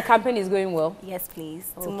 And the campaign is going well? Yes,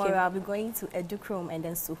 please. Okay. Tomorrow I'll be going to Edukrom and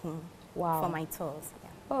then Suhum. Wow. For my tours.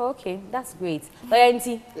 Yeah. Oh, okay. That's great. Lawyer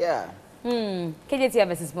Nti? Yeah. KJT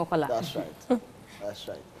versus Mokola. That's right. That's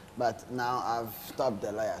right. But now I've stopped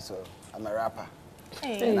the lawyer, so I'm a rapper.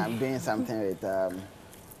 Hey. And I'm doing something with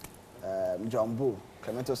John Boo,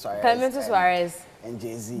 Clemento Suarez. And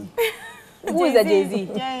Jay-Z. Who is the Jay-Z?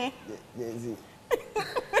 Jay-Z.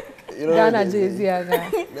 Ghana Jay-Z.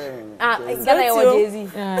 Ghana Jay-Z.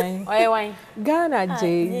 Ghana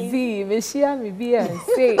Jay-Z. Meshia me be and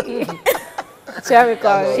say. She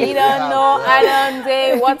don't know. I don't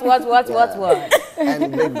say what.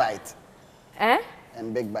 And Big Bite.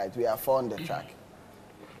 And Big Bite. We are 4 on the track.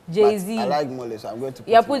 Jay-Z. I like Mole, so I'm going to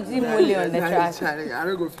put Mole on the track. I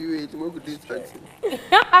don't go feel it.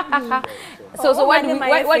 So when do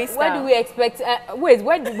we expect?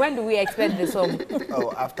 When do we expect the song?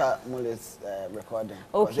 Oh, after Mole's recording.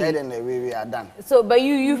 Okay. Then we are done. So, but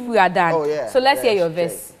we are done. Oh yeah. So let's hear your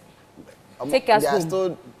verse. Take us home. They are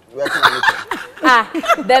still working on it.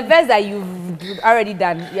 The verse that you've already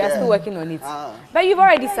done, you are still working on it. But you've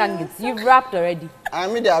already sung it. You've rapped already. I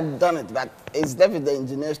mean, they have done it, but it's left with the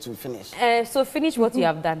engineers to finish. So finish what you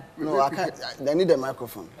have done. No, I can't. They need a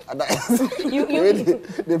microphone. They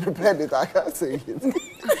prepared it. I can't say it.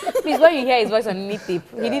 Please, when you hear his voice on tape,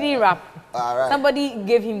 he didn't rap. Right. Somebody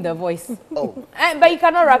gave him the voice. Oh. But you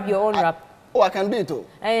cannot rap your own rap. Oh, I can do it too.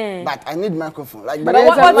 But I need microphone. Like, but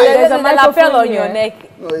there's a lapel on your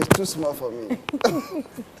neck. No, it's too small for me.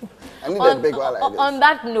 I need a big one like this. On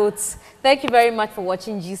that note, thank you very much for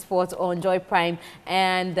watching G Sport on Joy Prime.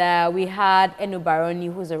 And we had Eno Baroni,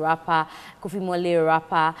 who's a rapper, Kofi Mole, a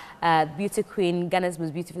rapper, Beauty Queen, Ghana's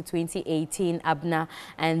Most Beautiful 2018, Abna,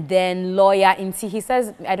 and then Lawyer Nti. He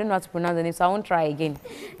says, I don't know how to pronounce the name, so I won't try again.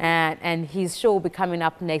 And his show will be coming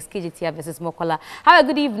up next, KJT versus Mokola. Have a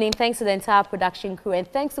good evening. Thanks to the entire production crew, and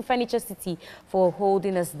thanks to Furniture City for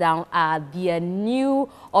holding us down at their new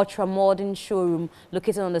ultra-modern showroom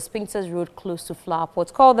located on the Spinks's Road close to Flower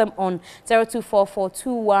Pot. Call them on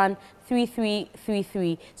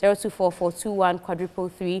 0244213333,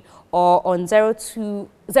 02442133, or on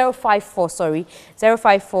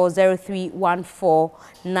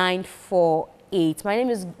 05403149498. My name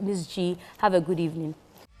is MzGee. Have a good evening.